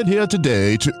are gathered here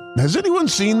today to... Has anyone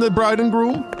seen the bride and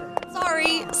groom?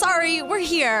 Sorry, we're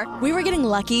here. We were getting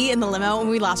lucky in the limo and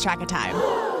we lost track of time.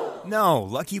 No,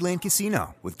 Lucky Land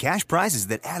Casino, with cash prizes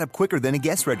that add up quicker than a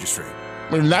guest registry.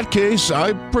 In that case,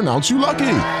 I pronounce you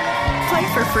lucky.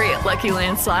 Play for free at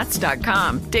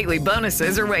LuckyLandSlots.com. Daily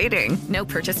bonuses are waiting. No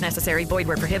purchase necessary. Void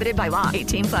where prohibited by law.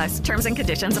 18+. Terms and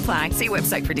conditions apply. See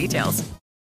website for details.